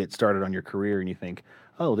then you get started on your career, and you think,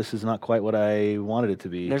 oh, this is not quite what I wanted it to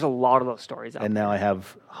be. There's a lot of those stories out there. And now I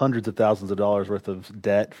have hundreds of thousands of dollars worth of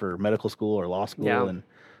debt for medical school or law school. Yeah. And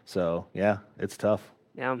so, yeah, it's tough.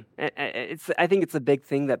 Yeah, I think it's a big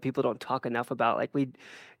thing that people don't talk enough about. Like,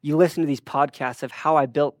 you listen to these podcasts of how I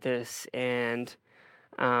built this, and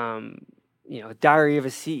Diary of a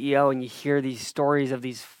CEO, and you hear these stories of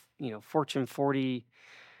these Fortune 40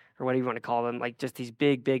 or whatever you want to call them, like just these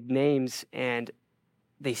big names, and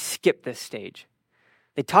they skip this stage.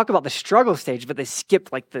 They talk about the struggle stage, but they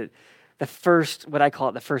skipped like the first, what I call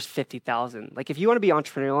it, the first 50,000. Like, if you want to be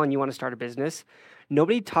entrepreneurial and you want to start a business,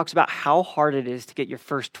 nobody talks about how hard it is to get your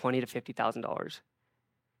first $20,000 to $50,000,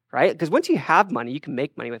 right? Because once you have money, you can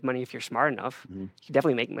make money with money if you're smart enough. Mm-hmm. You can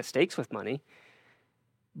definitely make mistakes with money.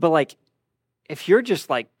 But like, if you're just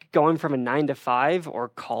like going from a 9 to 5 or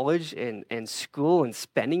college and school and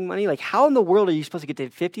spending money, like, how in the world are you supposed to get to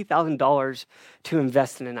 $50,000 to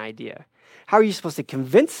invest in an idea? How are you supposed to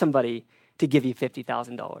convince somebody to give you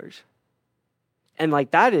 $50,000? And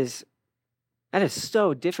like, that is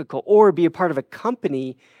so difficult. Or be a part of a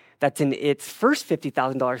company that's in its first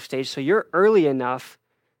 $50,000 stage, so you're early enough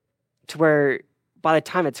to where by the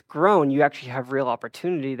time it's grown, you actually have real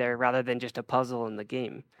opportunity there rather than just a puzzle in the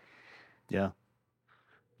game. Yeah.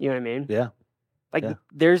 You know what I mean? Yeah. Like,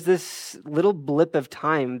 there's this little blip of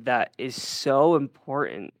time that is so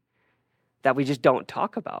important that we just don't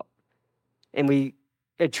talk about. And we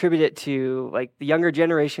attribute it to like the younger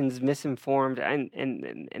generation's misinformed, and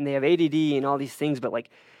they have ADD and all these things, but like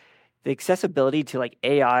the accessibility to like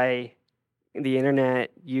AI, the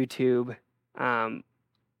internet, YouTube,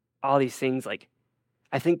 all these things, like,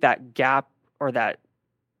 I think that gap or that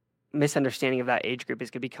misunderstanding of that age group is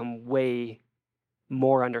going to become way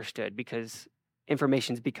more understood because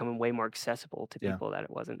information's becoming way more accessible to people that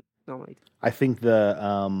it wasn't normally. I think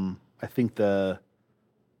the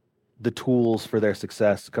tools for their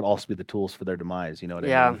success could also be the tools for their demise. You know what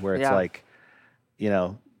I mean? Where it's like,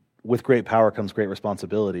 with great power comes great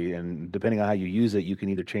responsibility, and depending on how you use it, you can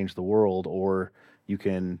either change the world, or you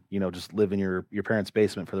can, just live in your parents'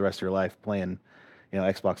 basement for the rest of your life playing,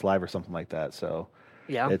 Xbox Live or something like that. So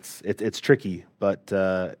it's tricky, but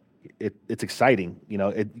it's exciting,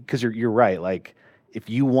 because you're right. Like, if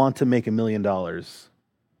you want to make $1 million,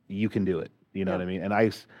 you can do it. You know what I mean? And I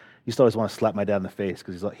used to always want to slap my dad in the face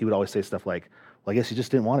because he would always say stuff like, well, I guess you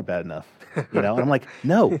just didn't want it bad enough, And I'm like,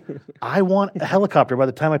 no, I want a helicopter by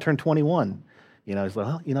the time I turn 21. He's like,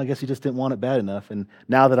 well, I guess you just didn't want it bad enough. And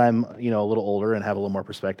now that I'm, a little older and have a little more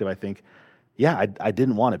perspective, I think, I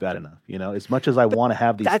didn't want it bad enough. As much as I want to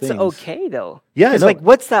have these things. That's okay, though. Yeah. It's like,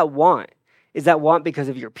 what's that want? Is that want because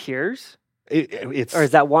of your peers? Or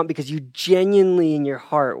is that want because you genuinely in your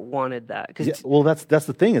heart wanted that? Well, that's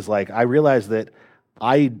the thing, is like, I realized that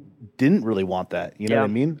I didn't really want that. You know what I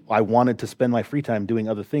mean? I wanted to spend my free time doing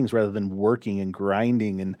other things rather than working and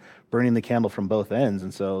grinding and burning the candle from both ends.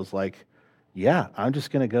 And so I was like, I'm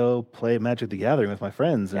just going to go play Magic the Gathering with my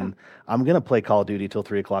friends, and I'm going to play Call of Duty till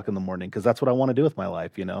 3 o'clock in the morning because that's what I want to do with my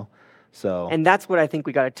life, So, and that's what I think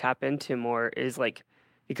we got to tap into more, is like,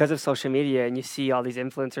 because of social media, and you see all these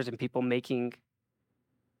influencers and people making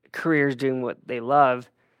careers doing what they love.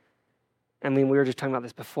 I mean, we were just talking about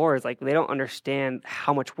this before. It's like, they don't understand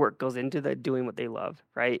how much work goes into doing what they love,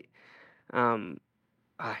 right?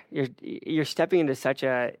 You're stepping into such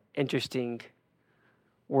a interesting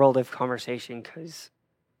world of conversation, because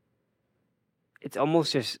it's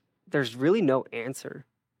almost just, there's really no answer.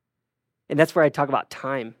 And that's where I talk about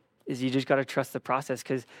time, is you just got to trust the process,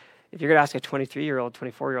 because if you're going to ask a 23-year-old,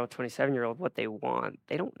 24-year-old, 27-year-old what they want,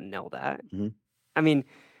 they don't know that. Mm-hmm. I mean,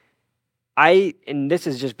 and this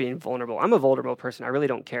is just being vulnerable. I'm a vulnerable person. I really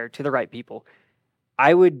don't care, to the right people.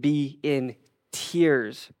 I would be in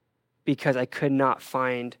tears because I could not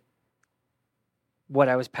find what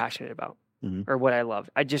I was passionate about or what I loved.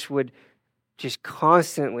 I just would just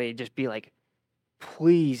constantly just be like,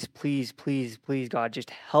 please, please, please, please, God, just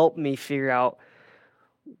help me figure out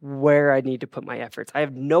where I need to put my efforts. I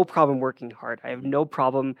have no problem working hard. I have no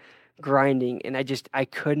problem grinding. And I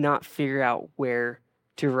could not figure out where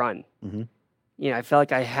to run. Mm-hmm. I felt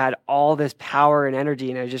like I had all this power and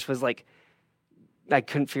energy, and I just was like, I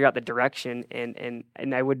couldn't figure out the direction. And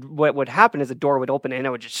what would happen is a door would open and I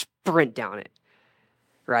would just sprint down it.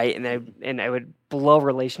 Right. And I would blow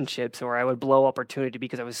relationships, or I would blow opportunity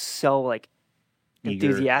because I was so like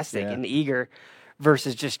enthusiastic and eager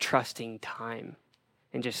versus just trusting time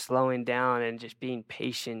and just slowing down and just being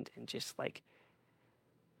patient and just like,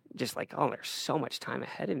 oh, there's so much time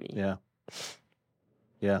ahead of me. Yeah.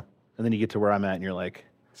 Yeah. And then you get to where I'm at and you're like,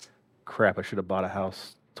 crap, I should have bought a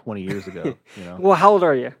house 20 years ago. Well, how old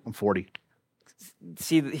are you? I'm 40.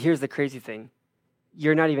 See, here's the crazy thing.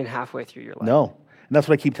 You're not even halfway through your life. No. And that's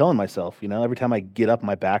what I keep telling myself, every time I get up,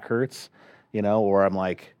 my back hurts, or I'm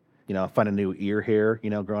like, I find a new ear hair,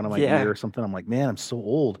 growing on my ear or something. I'm like, man, I'm so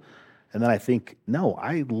old. And then I think, no,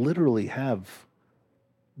 I literally have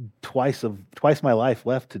twice my life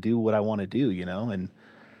left to do what I want to do,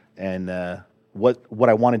 and what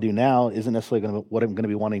I want to do now isn't necessarily what I'm going to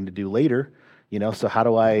be wanting to do later, So how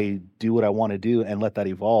do I do what I want to do and let that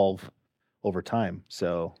evolve over time?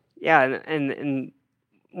 So yeah, and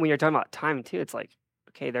when you're talking about time too, it's like,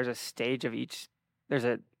 okay, there's a stage of each.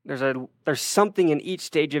 There's something in each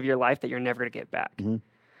stage of your life that you're never going to get back. Mm-hmm.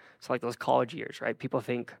 So like those college years, right? People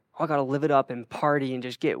think, oh, I got to live it up and party and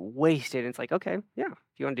just get wasted. And it's like, okay, yeah,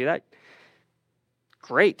 if you want to do that,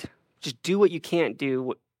 great. Just do what you can't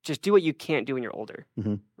do. Just do what you can't do when you're older,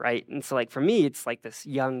 mm-hmm. right? And so like for me, it's like this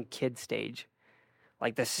young kid stage,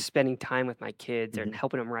 like this spending time with my kids mm-hmm. and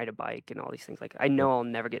helping them ride a bike and all these things. Like I know I'll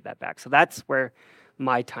never get that back. So that's where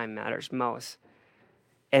my time matters most.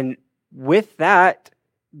 And with that,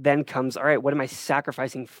 then comes, all right, what am I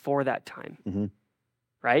sacrificing for that time? Mm-hmm.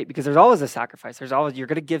 Right? Because there's always a sacrifice. You're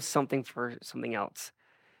going to give something for something else.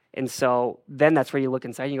 And so then that's where you look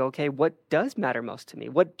inside and you go, okay, what does matter most to me?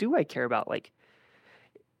 What do I care about? Like,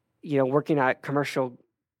 working at commercial,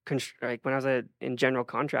 like when I was in general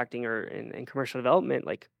contracting or in commercial development,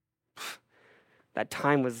 like that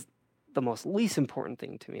time was the most least important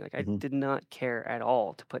thing to me. Like I did not care at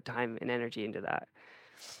all to put time and energy into that.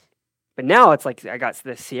 But now it's like I got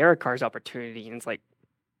the Sierra Cars opportunity, and it's like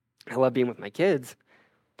I love being with my kids,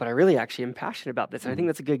 but I really actually am passionate about this. And I think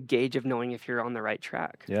that's a good gauge of knowing if you're on the right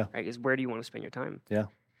track. Yeah. Right? Is where do you want to spend your time? Yeah.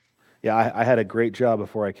 Yeah, I had a great job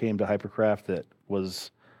before I came to Hypercraft that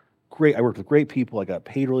was great. I worked with great people. I got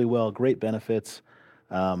paid really well, great benefits.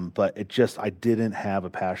 But I didn't have a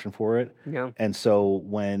passion for it. Yeah. And so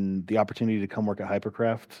when the opportunity to come work at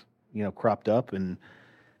Hypercraft, cropped up, and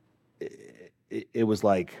it was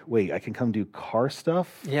like, wait, I can come do car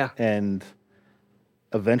stuff. Yeah. And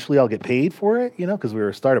eventually I'll get paid for it, because we were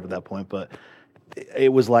a startup at that point. But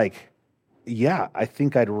it was like, yeah, I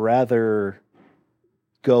think I'd rather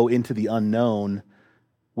go into the unknown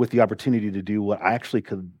with the opportunity to do what I actually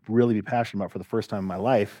could really be passionate about for the first time in my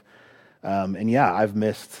life. And yeah, I've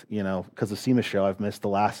missed, because of SEMA show, I've missed the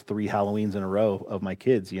last 3 Halloweens in a row of my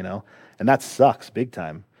kids, and that sucks big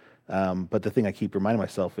time. But the thing I keep reminding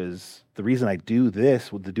myself is the reason I do this,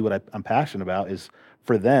 to do what I'm passionate about, is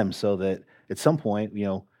for them, so that at some point,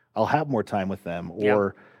 I'll have more time with them,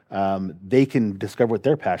 or they can discover what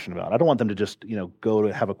they're passionate about. I don't want them to just, go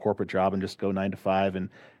to have a corporate job and just go 9 to 5 and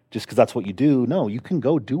just because that's what you do. No, you can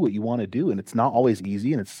go do what you want to do, and it's not always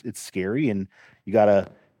easy, and it's scary, and you gotta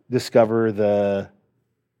discover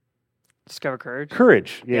courage.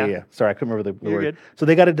 Courage. Yeah. Sorry, I couldn't remember the word. Good. So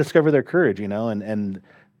they got to discover their courage, and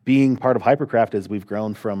being part of Hypercraft as we've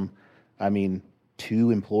grown from,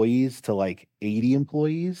 2 employees to like 80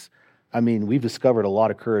 employees. We've discovered a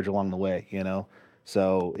lot of courage along the way,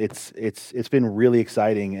 So it's been really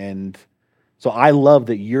exciting, and so I love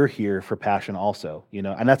that you're here for passion also,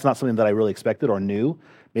 and that's not something that I really expected or knew.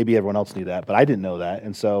 Maybe everyone else knew that, but I didn't know that.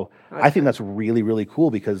 And so I think that's really, really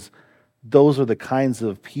cool, because those are the kinds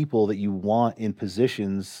of people that you want in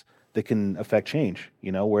positions that can affect change,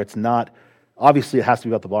 where it's not, obviously it has to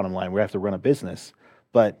be about the bottom line. We have to run a business,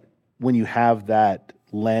 but when you have that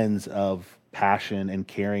lens of passion and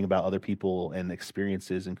caring about other people and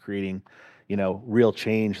experiences and creating, real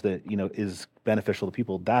change that, is beneficial to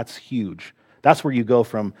people, that's huge. That's where you go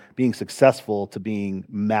from being successful to being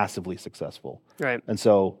massively successful. Right. And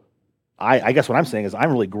so I guess what I'm saying is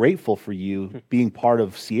I'm really grateful for you being part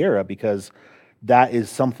of Sierra, because that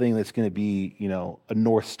is something that's going to be, a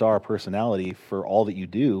North Star personality for all that you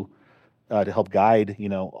do, to help guide,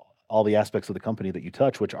 all the aspects of the company that you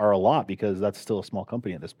touch, which are a lot, because that's still a small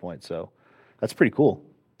company at this point. So that's pretty cool.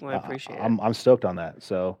 Well, I appreciate it. I'm stoked on that.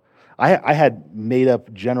 So I had made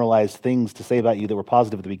up generalized things to say about you that were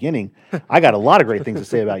positive at the beginning. I got a lot of great things to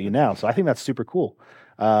say about you now. So I think that's super cool.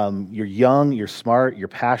 You're young, you're smart, you're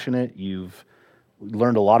passionate, you've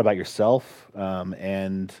learned a lot about yourself,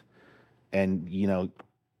 and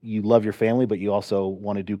you love your family, but you also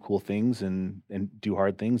want to do cool things and do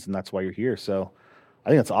hard things, and that's why you're here. So I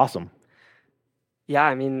think that's awesome. Yeah,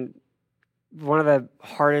 I mean, one of the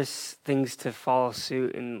hardest things to follow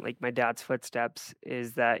suit in like my dad's footsteps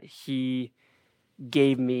is that he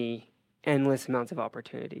gave me endless amounts of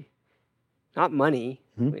opportunity. Not money.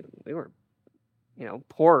 Mm-hmm. We were,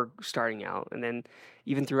 poor starting out, and then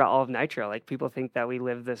even throughout all of Nitro, like people think that we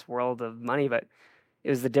live this world of money, but it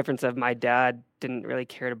was the difference of my dad didn't really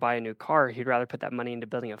care to buy a new car. He'd rather put that money into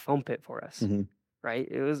building a foam pit for us, Mm-hmm.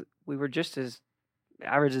 right? We were just as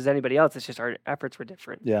average as anybody else. It's just our efforts were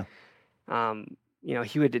different. Yeah.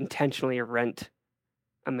 He would intentionally rent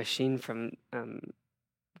a machine from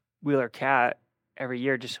Wheeler Cat every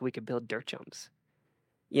year just so we could build dirt jumps.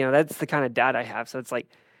 That's the kind of dad I have. So it's like,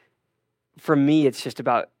 for me, it's just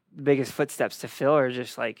about the biggest footsteps to fill or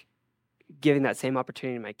just like giving that same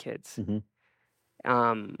opportunity to my kids. Mm-hmm.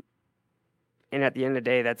 And at the end of the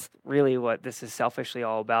day, that's really what this is selfishly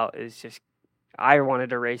all about, is just, I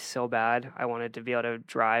wanted to race so bad. I wanted to be able to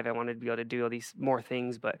drive. I wanted to be able to do all these more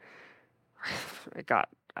things, but I got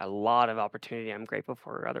a lot of opportunity I'm grateful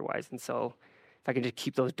for otherwise. And so if I can just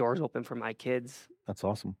keep those doors open for my kids. That's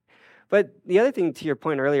awesome. But the other thing to your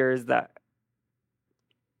point earlier is that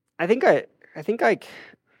I think I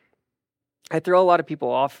throw a lot of people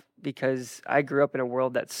off because I grew up in a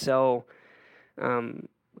world that's so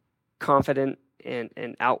confident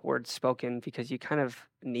and outward spoken because you kind of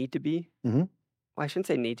need to be. Mm-hmm. Well, I shouldn't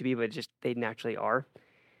say need to be, but just they naturally are.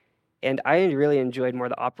 And I really enjoyed more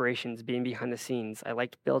the operations, being behind the scenes. I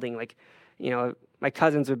liked building, my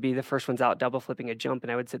cousins would be the first ones out double flipping a jump,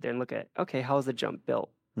 and I would sit there and look at, okay, how's the jump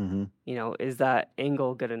built? Mm-hmm. Is that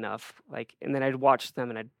angle good enough? And then I'd watch them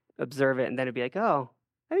and I'd observe it, and then it'd be like, oh,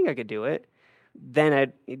 I think I could do it. Then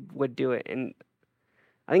I would do it. And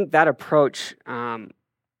I think that approach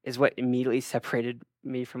is what immediately separated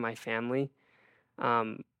me from my family,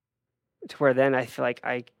 to where then I feel like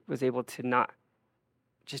I was able to not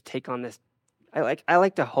just take on this. I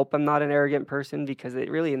like to hope I'm not an arrogant person, because it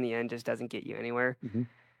really in the end just doesn't get you anywhere. Mm-hmm.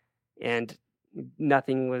 And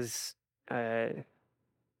nothing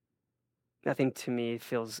to me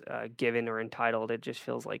feels given or entitled. It just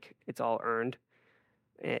feels like it's all earned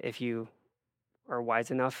if you are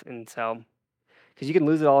wise enough. And so, because you can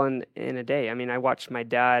lose it all in a day. I mean, I watched my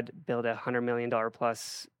dad build $100 million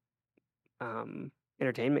plus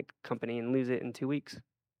entertainment company and lose it in 2 weeks.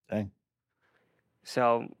 Dang.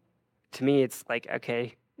 So to me, it's like,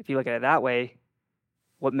 okay, if you look at it that way,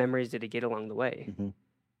 what memories did he get along the way? Mm-hmm.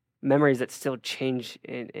 Memories that still changed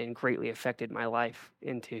and greatly affected my life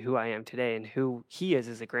into who I am today and who he is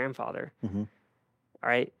as a grandfather. Mm-hmm. All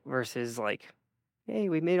right. Versus like, hey,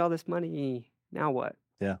 we made all this money. Now what?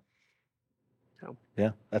 Yeah. So.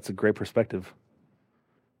 Yeah, that's a great perspective.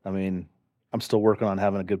 I mean, I'm still working on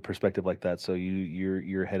having a good perspective like that. So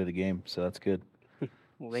you're ahead of the game. So that's good.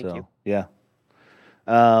 Well, thank you. Yeah.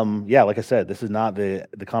 Yeah, like I said, this is not the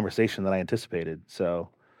conversation that I anticipated. So,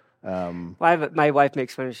 my wife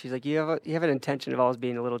makes fun of it. She's like, you have an intention of always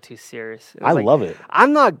being a little too serious. I love it.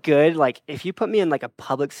 I'm not good. Like, if you put me in like a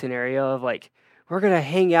public scenario of like, we're going to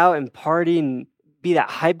hang out and party and be that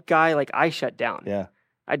hype guy, like I shut down. Yeah.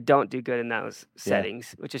 I don't do good in those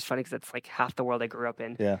settings, which is funny because that's like half the world I grew up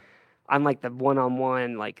in. Yeah. I'm like the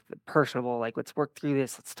one-on-one, like the personable, like let's work through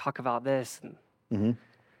this. Let's talk about this. Mm-hmm.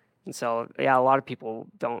 And so, yeah, a lot of people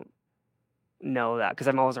don't know that because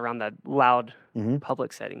I'm always around that loud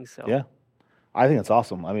public settings. So yeah, I think that's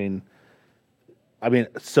awesome. I mean,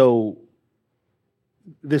 so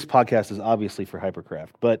this podcast is obviously for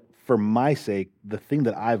Hypercraft, but for my sake, the thing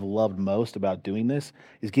that I've loved most about doing this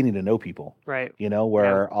is getting to know people. Right.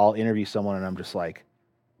 Where I'll interview someone and I'm just like,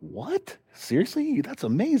 what? Seriously? That's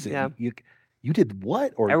amazing. Yeah. You did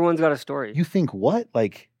what? Or everyone's got a story. You think what?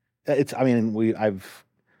 Like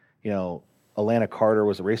Alana Carter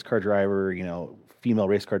was a race car driver, female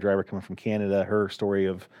race car driver coming from Canada, her story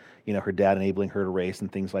of, her dad enabling her to race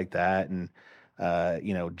and things like that. And,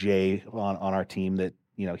 Jay on our team that,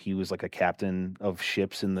 he was like a captain of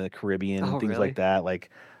ships in the Caribbean and things like that.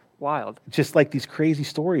 Like wild, just like these crazy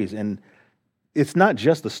stories. And it's not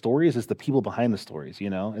just the stories, it's the people behind the stories,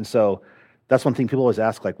 And so that's one thing people always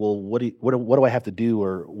ask, like, well, what do I have to do?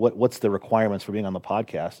 Or what's the requirements for being on the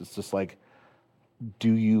podcast? It's just like,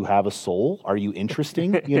 do you have a soul? Are you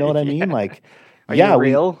interesting? You know what I mean? Like, Are you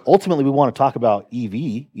real? Ultimately we want to talk about EV,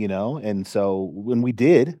 you know, and so when we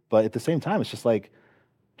did, but at the same time, it's just like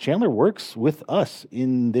Chanler works with us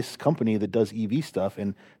in this company that does EV stuff,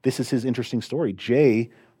 and this is his interesting story. Jay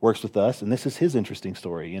works with us, and this is his interesting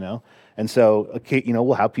story, you know. And so, okay, you know,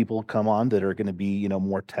 we'll have people come on that are going to be, you know,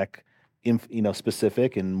 more tech,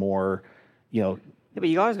 specific and more, you know. Yeah, but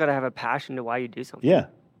you always got to have a passion to why you do something. Yeah.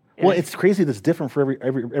 Well, it's crazy. That's different for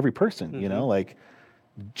every person, you know, like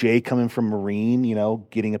Jay coming from Marine, you know,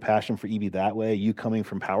 getting a passion for EV that way. You coming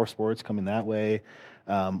from power sports, coming that way.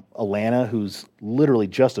 Alana, who's literally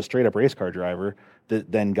just a straight up race car driver,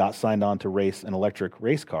 that then got signed on to race an electric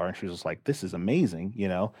race car, and she was just like, "This is amazing," you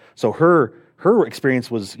know. So her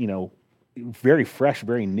experience was, you know, very fresh,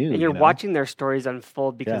 very new. And you're you know? watching their stories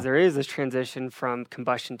unfold because there is this transition from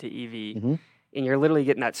combustion to EV, and you're literally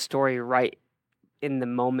getting that story right in the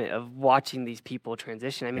moment of watching these people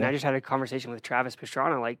transition. I mean, I just had a conversation with Travis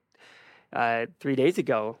Pastrana like 3 days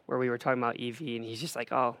ago where we were talking about EV, and he's just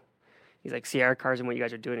like, "Oh, he's like, Sierra cars and what you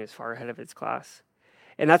guys are doing is far ahead of its class."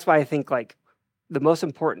 And that's why I think like the most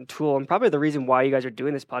important tool, and probably the reason why you guys are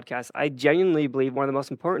doing this podcast, I genuinely believe one of the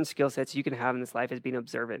most important skill sets you can have in this life is being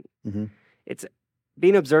observant. It's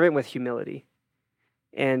being observant with humility.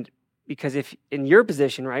 And because if in your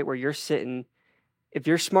position, right, where you're sitting, if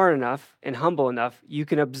you're smart enough and humble enough, you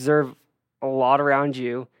can observe a lot around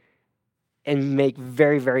you and make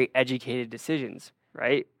very, very educated decisions,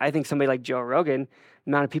 right? I think somebody like Joe Rogan,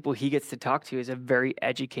 the amount of people he gets to talk to is a very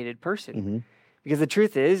educated person. Because the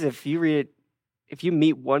truth is, if you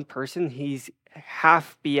meet one person, he's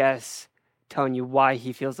half BS telling you why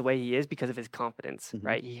he feels the way he is because of his confidence,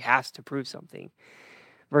 right? He has to prove something.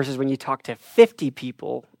 Versus when you talk to 50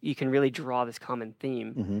 people, you can really draw this common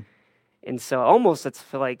theme. And so almost it's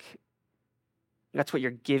feel like that's what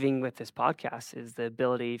you're giving with this podcast is the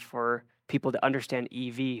ability for people to understand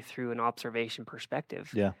EV through an observation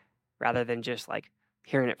perspective. Yeah. Rather than just like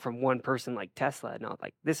hearing it from one person like Tesla, not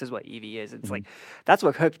like this is what EV is. It's like that's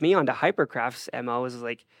what hooked me onto Hypercraft's MO is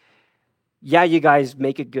like, yeah, you guys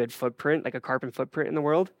make a good footprint, like a carbon footprint in the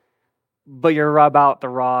world, but you're about the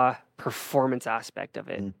raw performance aspect of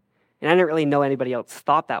it. And I didn't really know anybody else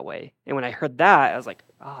thought that way. And when I heard that, I was like,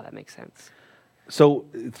 oh, that makes sense. So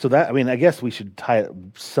that, I mean, I guess we should tie it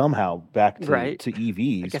somehow back to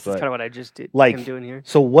EVs. I guess that's kind of what I just did. Like, I'm doing here.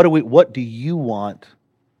 So what do you want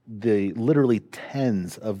the literally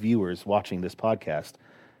tens of viewers watching this podcast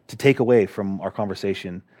to take away from our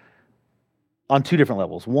conversation on two different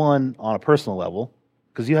levels? One, on a personal level,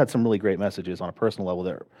 because you had some really great messages on a personal level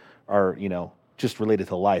that are, you know, just related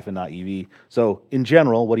to life and not EV. So in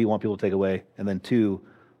general, what do you want people to take away? And then two,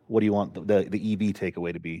 what do you want the EV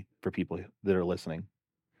takeaway to be for people that are listening?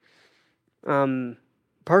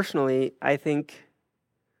 Personally, I think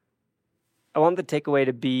I want the takeaway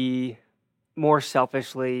to be more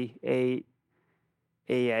selfishly a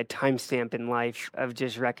timestamp in life of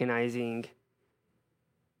just recognizing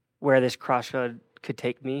where this crossroad could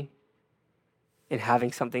take me and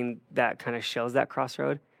having something that kind of shows that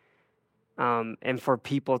crossroad. And for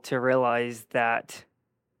people to realize that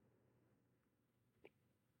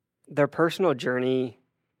their personal journey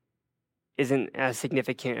isn't as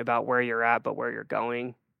significant about where you're at, but where you're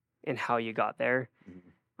going and how you got there.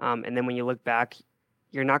 And then when you look back,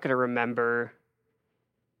 you're not going to remember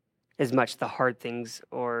as much the hard things,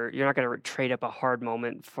 or you're not going to trade up a hard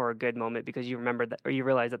moment for a good moment because you remember that, or you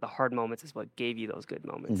realize that the hard moments is what gave you those good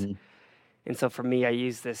moments. And so for me, I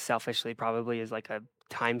use this selfishly probably as like a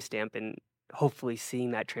timestamp and hopefully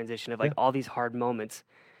seeing that transition of like all these hard moments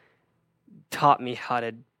taught me how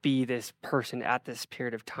to be this person at this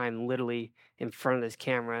period of time, literally in front of this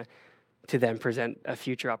camera, to then present a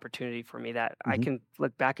future opportunity for me that I can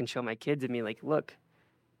look back and show my kids and be like, look,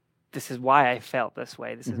 this is why I felt this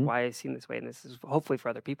way. This is why I seen this way. And this is hopefully for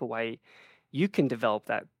other people why you can develop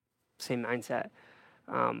that same mindset.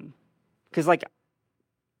 Because like,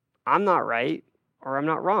 I'm not right or I'm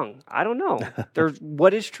not wrong. I don't know. There's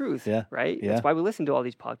what is truth, right? That's why we listen to all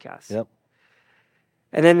these podcasts.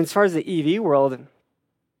 And then as far as the EV world,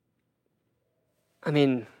 I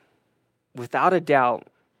mean, without a doubt,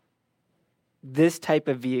 this type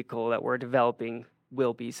of vehicle that we're developing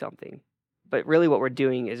will be something. But really what we're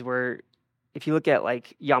doing is if you look at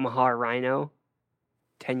like Yamaha Rhino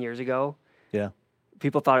 10 years ago,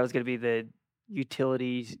 people thought it was going to be the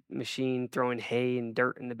utilities machine throwing hay and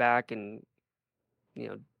dirt in the back and, you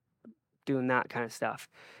know, doing that kind of stuff.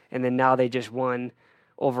 And then now they just won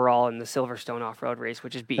overall in the Silverstone off-road race,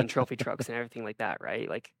 which is beating trophy trucks and everything like that, right?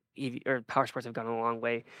 Like EV or power sports have gone a long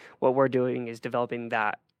way. What we're doing is developing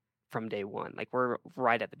that from day one. Like we're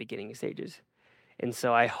right at the beginning stages. And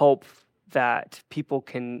so I hope that people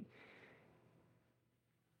can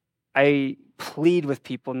I plead with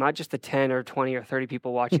people, not just the 10 or 20 or 30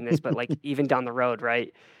 people watching this, but like even down the road,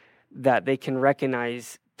 right? That they can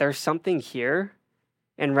recognize there's something here.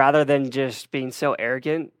 And rather than just being so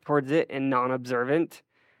arrogant towards it and non-observant,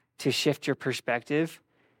 to shift your perspective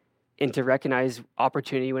and to recognize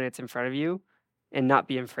opportunity when it's in front of you and not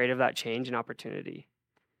be afraid of that change and opportunity.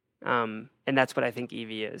 And that's what I think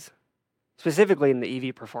EV is, specifically in the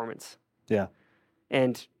EV performance. Yeah.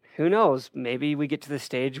 And who knows, maybe we get to the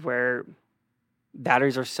stage where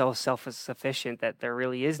batteries are so self-sufficient that there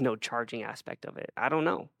really is no charging aspect of it. I don't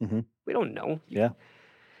know. We don't know. Yeah.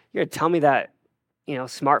 You're going to tell me that,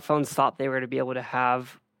 smartphones thought they were to be able to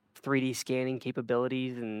have 3D scanning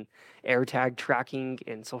capabilities and AirTag tracking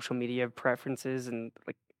and social media preferences, and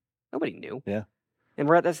like nobody knew. Yeah. And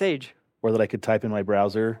we're at that stage. Or that I could type in my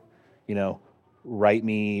browser, write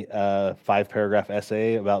me a 5-paragraph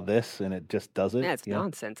essay about this, and it just does it. Yeah, it's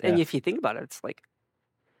nonsense. Yeah. And if you think about it, it's like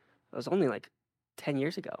it was only like 10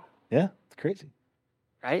 years ago. Yeah, it's crazy.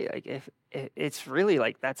 Right? Like if it's really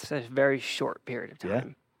like that's a very short period of time.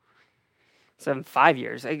 Yeah. So in 5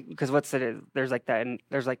 years, because there's like that.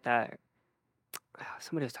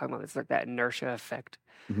 Somebody was talking about this, like that inertia effect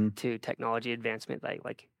to technology advancement.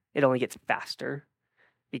 Like it only gets faster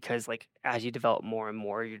because like as you develop more and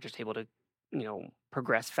more, you're just able to,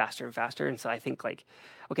 progress faster and faster. And so I think like,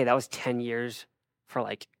 okay, that was 10 years for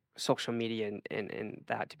like social media and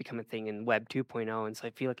that to become a thing in Web 2.0. And so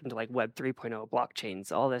if you look into like Web 3.0,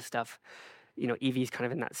 blockchains, all this stuff, EV is kind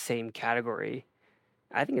of in that same category.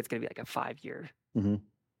 I think it's going to be like a 5-year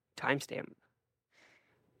timestamp.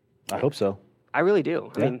 I hope so. I really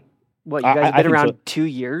do. Yeah. I mean, what, you guys have been around 2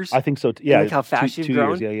 years? I think so. Yeah. And look how fast you've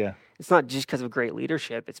grown. Years. Yeah. It's not just because of great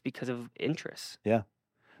leadership. It's because of interests. Yeah.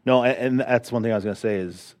 No, and that's one thing I was going to say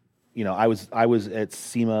is, I was at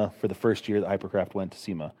SEMA for the first year that Hypercraft went to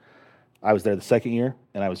SEMA. I was there the second year,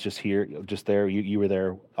 and I was just there. You were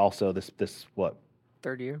there also this what?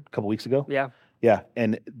 Third year. A couple weeks ago? Yeah. Yeah.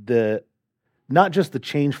 And not just the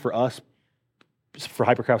change for us, for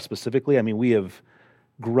Hypercraft specifically, I mean, we have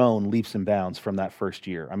grown leaps and bounds from that first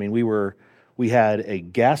year. I mean, we had a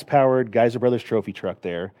gas-powered Geyser Brothers trophy truck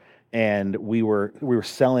there, and we were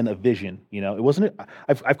selling a vision. It wasn't.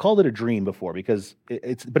 I've called it a dream before because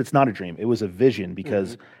but it's not a dream. It was a vision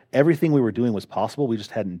because everything we were doing was possible. We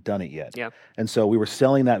just hadn't done it yet. Yeah. And so we were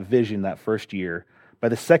selling that vision that first year. By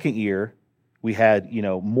the second year, we had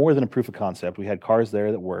more than a proof of concept. We had cars there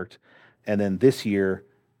that worked, and then this year,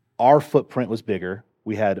 our footprint was bigger.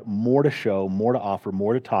 We had more to show, more to offer,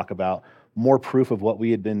 more to talk about, more proof of what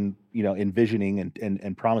we had been, envisioning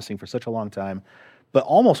and promising for such a long time. But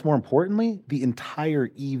almost more importantly, the entire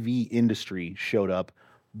EV industry showed up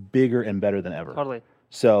bigger and better than ever. Totally.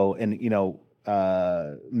 So, and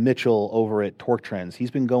Mitchell over at Torque Trends, he's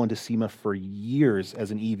been going to SEMA for years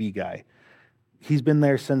as an EV guy. He's been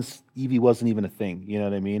there since EV wasn't even a thing. You know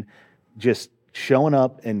what I mean? Just showing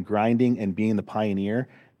up and grinding and being the pioneer.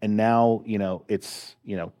 And now, it's,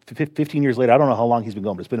 15 years later, I don't know how long he's been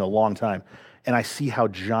going, but it's been a long time. And I see how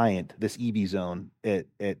giant this EV zone at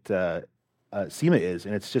SEMA is.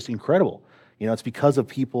 And it's just incredible. It's because of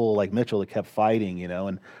people like Mitchell that kept fighting,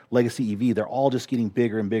 and Legacy EV, they're all just getting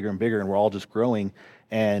bigger and bigger and bigger, and we're all just growing.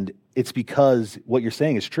 And it's because what you're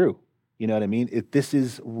saying is true. You know what I mean? This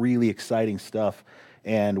is really exciting stuff.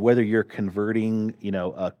 And whether you're converting,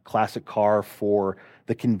 a classic car for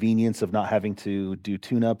the convenience of not having to do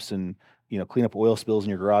tune-ups and, clean up oil spills in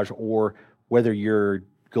your garage, or whether you're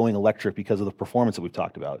going electric because of the performance that we've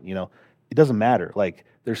talked about, it doesn't matter. Like,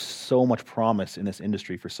 there's so much promise in this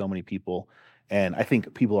industry for so many people. And I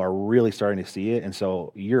think people are really starting to see it. And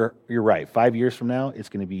so you're right. 5 years from now, it's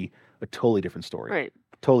going to be a totally different story. Right.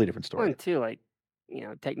 Totally different story. One, too, like,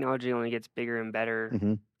 technology only gets bigger and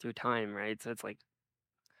better through time, right? So it's like,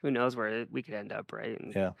 who knows where we could end up, right?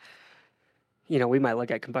 And, yeah. We might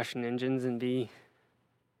look at combustion engines and be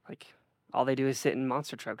like, all they do is sit in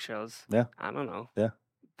monster truck shows. Yeah. I don't know. Yeah.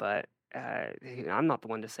 But I'm not the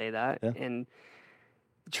one to say that. Yeah. And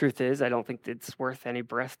the truth is, I don't think it's worth any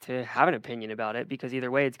breath to have an opinion about it, because either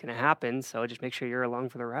way, it's going to happen. So just make sure you're along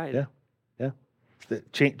for the ride. Yeah. Yeah. The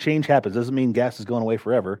change happens. Doesn't mean gas is going away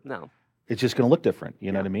forever. No. It's just going to look different.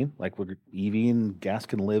 You know what I mean? Like, EV and gas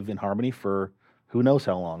can live in harmony for who knows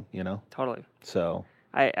how long, Totally. So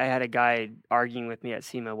I had a guy arguing with me at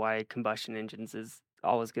SEMA why combustion engines is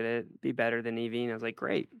always going to be better than EV. And I was like,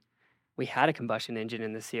 great. We had a combustion engine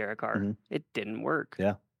in the Sierra car. It didn't work.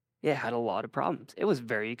 Yeah. It had a lot of problems. It was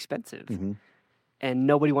very expensive. And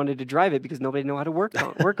nobody wanted to drive it because nobody knew how to work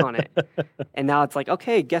on it. And now it's like,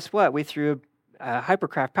 okay, guess what? We threw a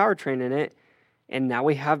Hypercraft powertrain in it, and now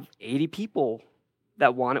we have 80 people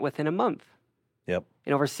that want it within a month. Yep.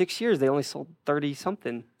 And over 6 years, they only sold 30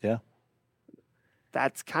 something. Yeah.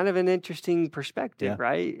 That's kind of an interesting perspective,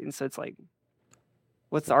 right? And so it's like,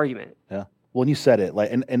 what's the argument? Yeah. Well, and you said it, like,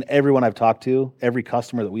 and everyone I've talked to, every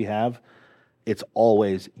customer that we have, it's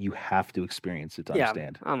always, you have to experience it to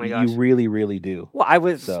understand. Oh my gosh. You really, really do. Well, I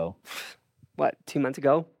was, So, 2 months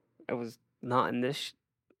ago, I was not in this,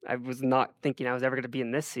 I was not thinking I was ever going to be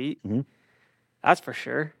in this seat. Mhm. That's for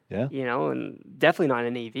sure. Yeah. You know, and definitely not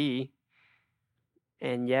an EV.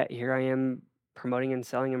 And yet here I am promoting and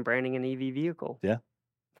selling and branding an EV vehicle. Yeah.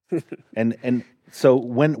 and so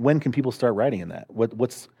when can people start riding in that?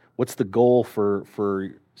 What's the goal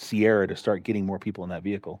for Sierra to start getting more people in that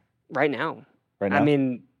vehicle? Right now. Right now? I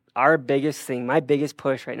mean, our biggest thing, my biggest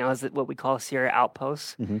push right now is what we call Sierra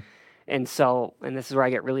Outposts. Mm-hmm. And so, and this is where I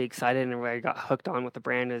get really excited and where I got hooked on with the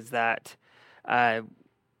brand is that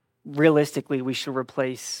realistically, we should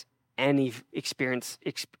replace any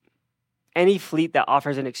any fleet that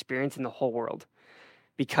offers an experience in the whole world,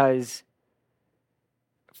 because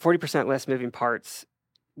 40% less moving parts,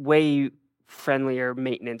 way friendlier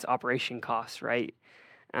maintenance operation costs, right?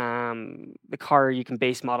 The car, you can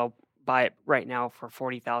base model buy it right now for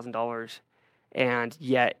 $40,000, and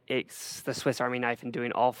yet it's the Swiss Army knife in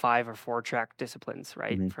doing all 5 or 4 track disciplines,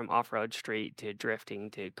 right? Mm-hmm. From off-road, street, to drifting,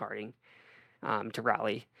 to karting, to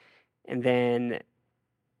rally. And then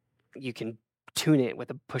you can tune it with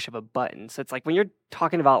a push of a button. So it's like when you're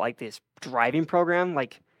talking about like this driving program,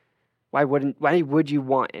 like why would you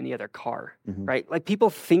want any other car, Mm-hmm. right? Like people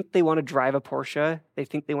think they want to drive a Porsche, they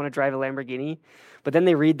think they want to drive a Lamborghini, but then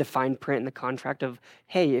they read the fine print in the contract of,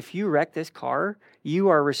 hey, if you wreck this car, you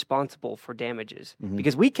are responsible for damages Mm-hmm.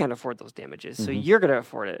 because we can't afford those damages, so Mm-hmm. you're going to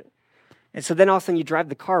afford it. And so then all of a sudden you drive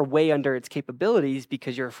the car way under its capabilities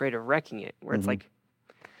because you're afraid of wrecking it, where it's Mm-hmm. like,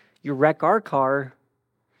 you wreck our car,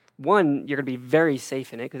 one, you're going to be very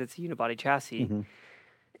safe in it because it's a unibody chassis Mm-hmm.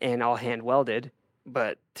 and all hand welded.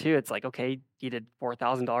 But two, it's like, okay, you did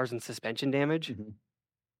 $4,000 in suspension damage.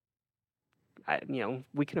 Mm-hmm.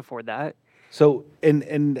 We can afford that. So,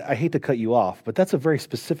 and I hate to cut you off, but that's a very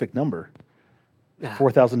specific number.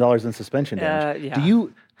 $4,000 in suspension damage. Yeah.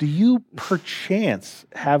 Do you perchance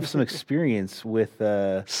have some experience with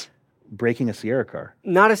breaking a Sierra car?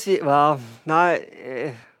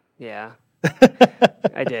 Yeah.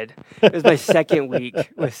 I did. It was my second week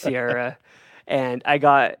with Sierra, and I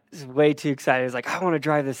got way too excited. I was like, I want to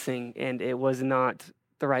drive this thing, and it was not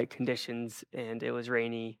the right conditions, and it was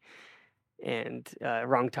rainy, and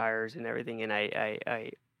wrong tires and everything, and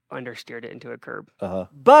I understeered it into a curb. Uh-huh.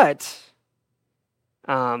 But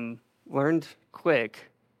learned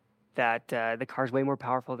quick that the car's way more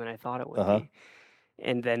powerful than I thought it would be,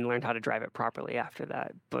 and then learned how to drive it properly after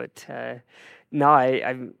that. But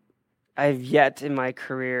no, I've yet in my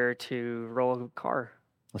career to roll a car.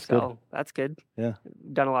 That's good. That's good. Yeah.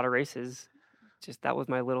 Done a lot of races. Just that was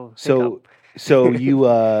my little So hiccup. so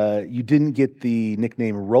you didn't get the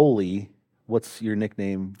nickname Rolly. What's your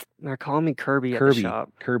nickname? They're calling me Kirby at the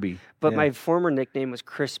shop. Kirby. But my former nickname was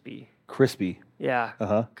Crispy. Crispy. Yeah.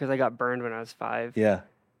 Because I got burned when I was 5. Yeah.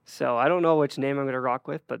 So I don't know which name I'm going to rock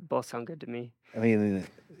with, but both sound good to me. I mean,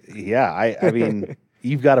 yeah. I mean,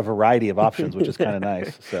 you've got a variety of options, which is kind of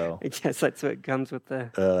nice. So I guess that's what comes with the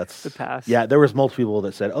past. Yeah, there was multiple people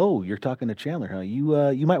that said, "Oh, you're talking to Chanler, huh?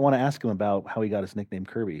 You might want to ask him about how he got his nickname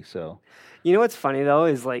Kirby." So you know what's funny though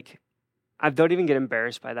is like I don't even get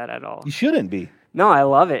embarrassed by that at all. You shouldn't be. No, I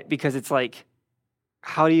love it because it's like,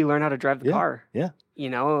 how do you learn how to drive the car? Yeah.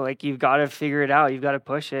 Like you've got to figure it out. You've got to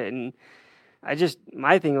push it. And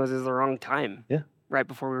my thing was the wrong time. Yeah. Right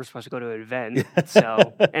before we were supposed to go to an event.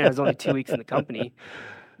 So, and it was only 2 weeks in the company,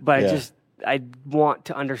 but I want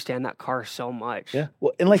to understand that car so much. Yeah.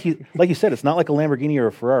 Well, and like you said, it's not like a Lamborghini or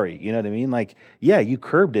a Ferrari. You know what I mean? Like, yeah, you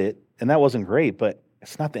curbed it and that wasn't great, but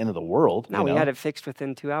it's not the end of the world. No, we had it fixed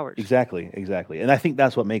within 2 hours. Exactly. And I think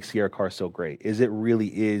that's what makes Sierra cars so great, is it really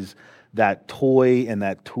is that toy and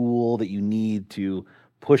that tool that you need to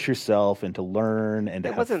push yourself and to learn and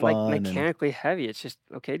to have fun. It wasn't like mechanically heavy. It's just,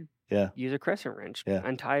 okay, yeah, use a crescent wrench, yeah,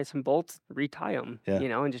 untie some bolts, retie them, yeah,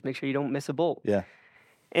 and just make sure you don't miss a bolt. Yeah.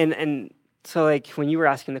 And so like when you were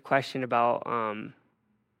asking the question about,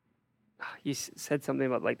 you said something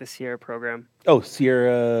about like the Sierra program. Oh,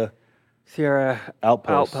 Sierra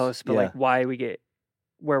Outpost, but like why we get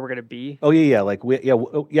where we're gonna be. Oh yeah. Like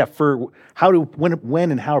for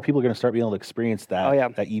when and how are people gonna start being able to experience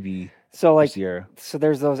that? That EV. So like Sierra. So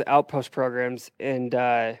there's those outpost programs,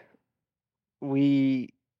 and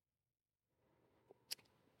we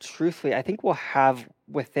truthfully, I think we'll have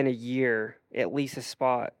within a year at least a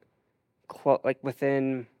spot, like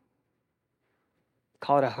within,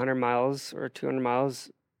 call it 100 miles or 200 miles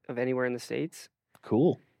of anywhere in the States.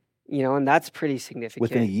 Cool. And that's pretty significant.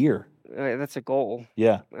 Within a year. That's a goal.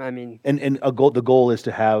 Yeah. I mean, and the goal is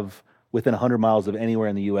to have within 100 miles of anywhere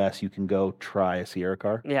in the U.S. you can go try a Sierra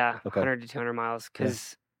car. Yeah, okay. 100 to 200 miles,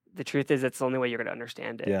 because the truth is, it's the only way you're going to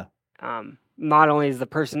understand it. Yeah. Not only is the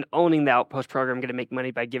person owning the Outpost program going to make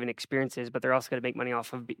money by giving experiences, but they're also going to make money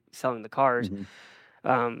off of selling the cars.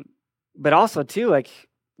 But also too, like,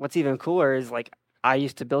 what's even cooler is, like, I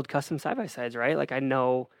used to build custom side-by-sides, right? Like, I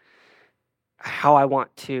know how I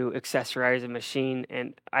want to accessorize a machine,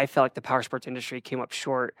 and I felt like the power sports industry came up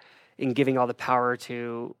short in giving all the power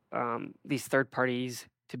to these third parties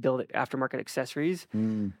to build aftermarket accessories.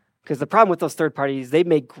 Because the problem with those third parties, they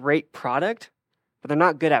make great product, but they're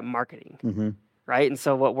not good at marketing, right? And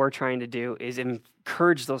so what we're trying to do is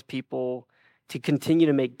encourage those people to continue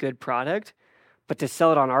to make good product, but to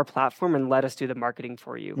sell it on our platform and let us do the marketing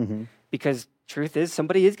for you. Because truth is,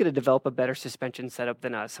 somebody is going to develop a better suspension setup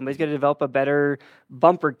than us. Somebody's going to develop a better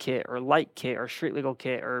bumper kit or light kit or street legal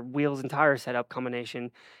kit or wheels and tire setup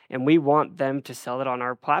combination. And we want them to sell it on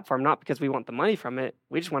our platform, not because we want the money from it.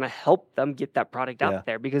 We just want to help them get that product out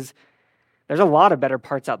there, because there's a lot of better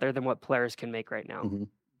parts out there than what Polaris can make right now.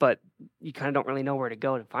 But you kind of don't really know where to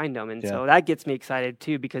go to find them. And so that gets me excited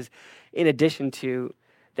too, because in addition to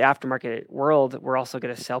the aftermarket world, we're also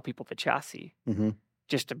going to sell people the chassis,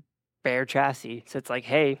 just a bare chassis. So it's like,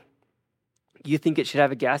 hey, you think it should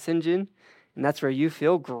have a gas engine, and that's where you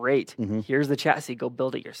feel great. Here's the chassis. Go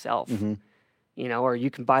build it yourself. Or you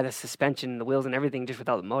can buy the suspension, the wheels, and everything just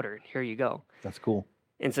without the motor. Here you go. That's cool.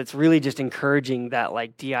 And so it's really just encouraging that,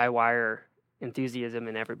 like, DIYer enthusiasm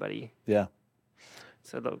in everybody. Yeah.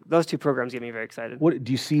 So those two programs get me very excited. What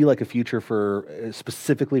do you see, like, a future for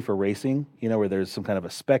specifically for racing? Where there's some kind of a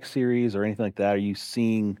spec series or anything like that? Are you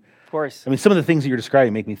seeing? Of course. I mean, some of the things that you're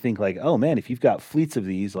describing make me think, like, oh man, if you've got fleets of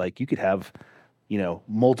these, like, you could have,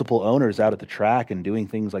 multiple owners out at the track and doing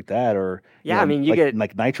things like that, or I mean, you get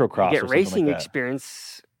like Nitro Cross, you get or racing like that.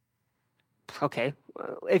 experience. Okay,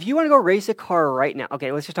 if you want to go race a car right now,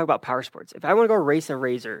 okay, let's just talk about power sports. If I want to go race a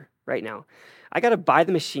Razor right now, I got to buy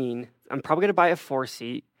the machine. I'm probably going to buy a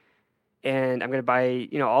 4-seat, and I'm going to buy,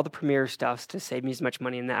 all the premier stuff to save me as much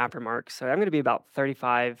money in the aftermarket. So I'm going to be about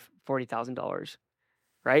 $40,000,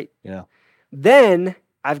 right? Yeah. Then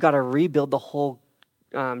I've got to rebuild the whole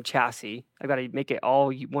chassis. I've got to make it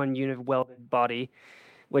all one unit welded body,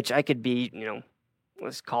 which I could be,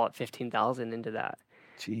 let's call it 15,000 into that.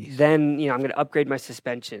 Jeez. Then, I'm going to upgrade my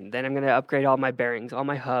suspension. Then I'm going to upgrade all my bearings, all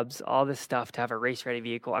my hubs, all this stuff to have a race-ready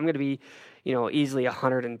vehicle. I'm going to be, easily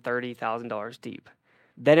 $130,000 deep.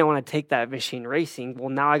 Then I want to take that machine racing. Well,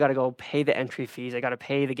 now I got to go pay the entry fees. I got to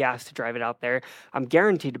pay the gas to drive it out there. I'm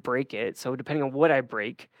guaranteed to break it. So depending on what I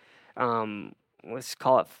break, let's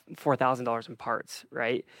call it $4,000 in parts,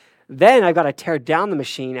 right? Then I've got to tear down the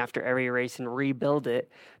machine after every race and rebuild it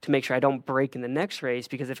to make sure I don't break in the next race,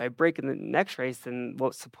 because if I break in the next race, then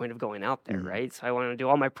what's the point of going out there, right? So I want to do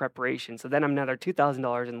all my preparation. So then I'm another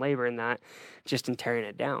 $2,000 in labor in that, just in tearing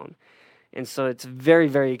it down. And so it's very,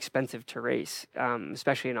 very expensive to race,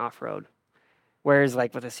 especially in off-road. Whereas,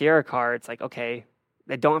 like, with a Sierra car, it's like, okay,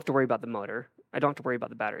 I don't have to worry about the motor. I don't have to worry about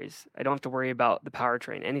the batteries. I don't have to worry about the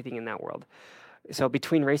powertrain, anything in that world. So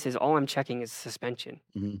between races, all I'm checking is suspension,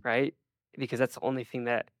 right? Because that's the only thing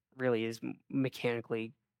that really is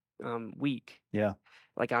mechanically weak. Yeah.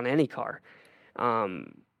 Like on any car.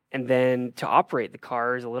 And then to operate the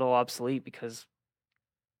car is a little obsolete, because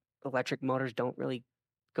electric motors don't really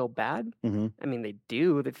go bad. I mean, they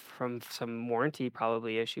do from some warranty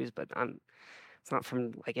probably issues, but it's not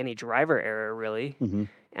from like any driver error really.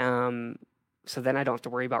 So then I don't have to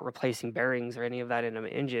worry about replacing bearings or any of that in an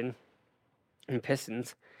engine and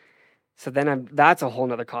pistons. So then that's a whole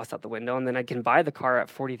nother cost out the window. And then I can buy the car at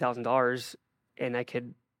 $40,000 and I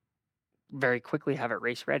could very quickly have it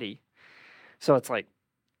race ready. So it's like,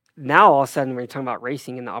 now all of a sudden when you're talking about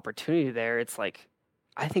racing and the opportunity there, it's like,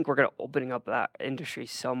 I think we're going to opening up that industry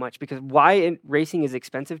so much, because why racing is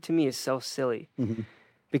expensive to me is so silly.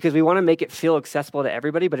 Because we want to make it feel accessible to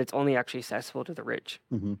everybody, but it's only actually accessible to the rich.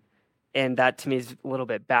 And that to me is a little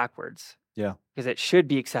bit backwards. Yeah. Because it should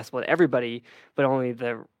be accessible to everybody, but only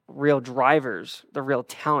the real drivers, the real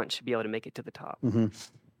talent should be able to make it to the top.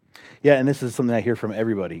 Yeah, and this is something I hear from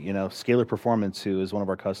everybody. Scalar Performance, who is one of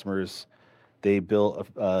our customers, they built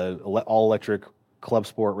a all-electric club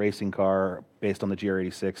sport racing car based on the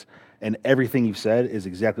GR86, and everything you've said is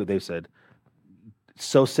exactly what they've said.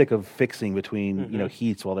 So sick of fixing between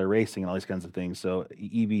heats while they're racing and all these kinds of things. So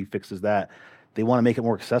EV fixes that. They want to make it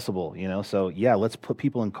more accessible, So yeah, let's put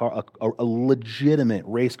people in a legitimate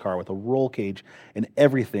race car with a roll cage and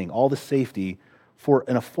everything, all the safety for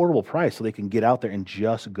an affordable price so they can get out there and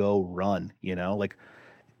just go run, like,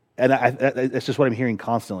 and that's just what I'm hearing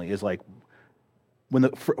constantly is like when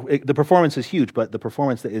the performance is huge, but the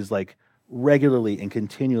performance that is like regularly and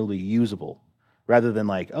continually usable rather than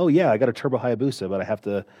like, oh yeah, I got a turbo Hayabusa, but I have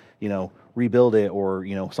to, rebuild it or,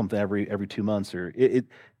 something every 2 months or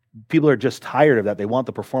people are just tired of that. They want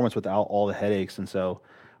the performance without all the headaches. And so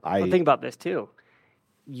think about this too.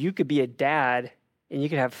 You could be a dad and you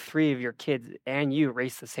could have 3 of your kids and you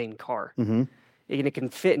race the same car. Mm-hmm. And it can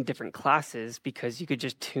fit in different classes because you could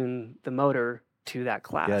just tune the motor to that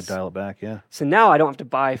class. Yeah, dial it back, yeah. So now I don't have to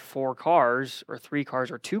buy 4 cars or 3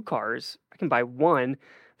 cars or 2 cars. I can buy one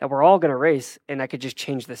that we're all going to race, and I could just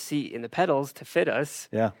change the seat and the pedals to fit us.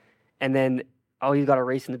 Yeah. And then, you got to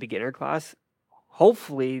race in the beginner class.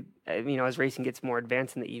 Hopefully, as racing gets more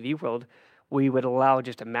advanced in the EV world, we would allow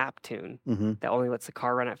just a map tune that only lets the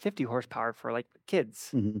car run at 50 horsepower for like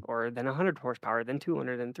kids, or then 100 horsepower, then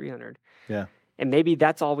 200, then 300. Yeah. And maybe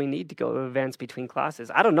that's all we need to go advance between classes.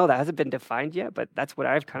 I don't know. That hasn't been defined yet, but that's what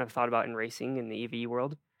I've kind of thought about in racing in the EV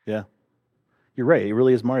world. Yeah. You're right. It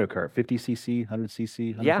really is Mario Kart. 50cc,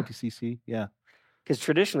 100cc, 150cc. Yeah. Because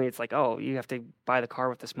traditionally it's like, oh, you have to buy the car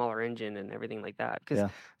with the smaller engine and everything like that. Because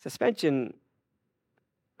suspension,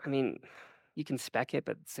 I mean, you can spec it,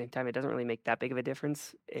 but at the same time, it doesn't really make that big of a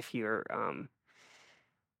difference if you're, I don't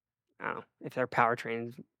know, if their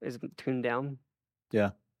powertrain is tuned down.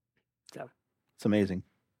 Yeah. So it's amazing.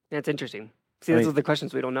 Yeah, it's interesting. See, those are the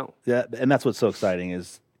questions we don't know. Yeah, and that's what's so exciting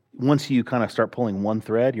is once you kind of start pulling one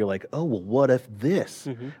thread, you're like, oh, well, what if this?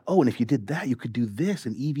 Oh, and if you did that, you could do this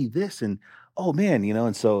and EV this, and oh man,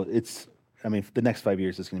 and so the next 5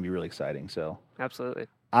 years is going to be really exciting. So absolutely,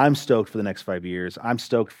 I'm stoked for the next 5 years. I'm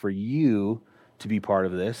stoked for you to be part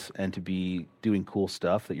of this and to be doing cool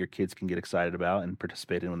stuff that your kids can get excited about and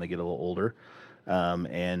participate in when they get a little older.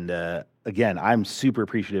 Again, I'm super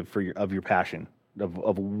appreciative of your passion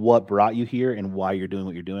of what brought you here and why you're doing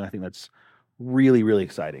what you're doing. I think that's really, really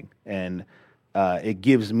exciting. And it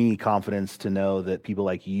gives me confidence to know that people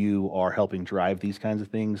like you are helping drive these kinds of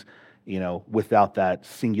things, without that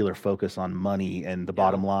singular focus on money and the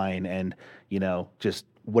bottom line and, just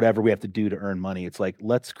whatever we have to do to earn money. It's like,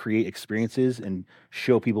 let's create experiences and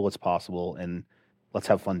show people what's possible and let's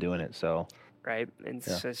have fun doing it. So. Right. And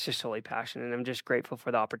so it's just totally passionate. And I'm just grateful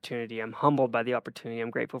for the opportunity. I'm humbled by the opportunity.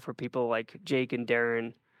 I'm grateful for people like Jake and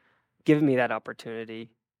Darren giving me that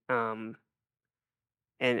opportunity. And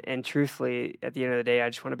truthfully, at the end of the day, I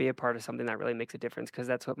just want to be a part of something that really makes a difference because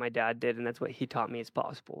that's what my dad did. And that's what he taught me is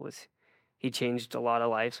possible was he changed a lot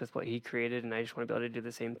of lives with what he created. And I just want to be able to do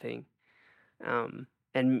the same thing.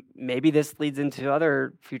 And maybe this leads into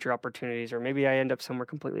other future opportunities, or maybe I end up somewhere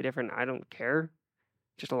completely different. I don't care.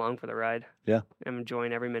 Just along for the ride. Yeah. I'm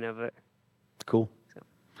enjoying every minute of it. Cool. So,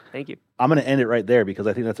 thank you. I'm going to end it right there because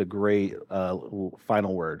I think that's a great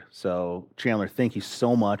final word. So, Chanler, thank you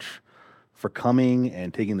so much for coming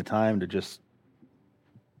and taking the time to just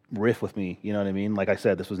riff with me. You know what I mean? Like I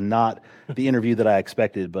said, this was not the interview that I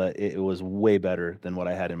expected, but it was way better than what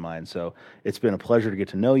I had in mind. So, it's been a pleasure to get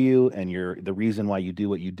to know you and the reason why you do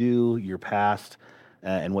what you do, your past,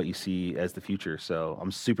 and what you see as the future. So,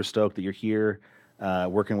 I'm super stoked that you're here.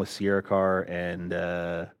 Working with Sierra Car, and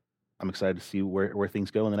I'm excited to see where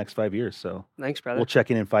things go in the next 5 years. So thanks, brother. We'll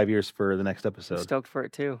check in 5 years for the next episode. I'm stoked for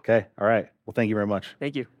it too. Okay. All right. Well, thank you very much.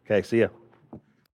 Thank you. Okay. See ya.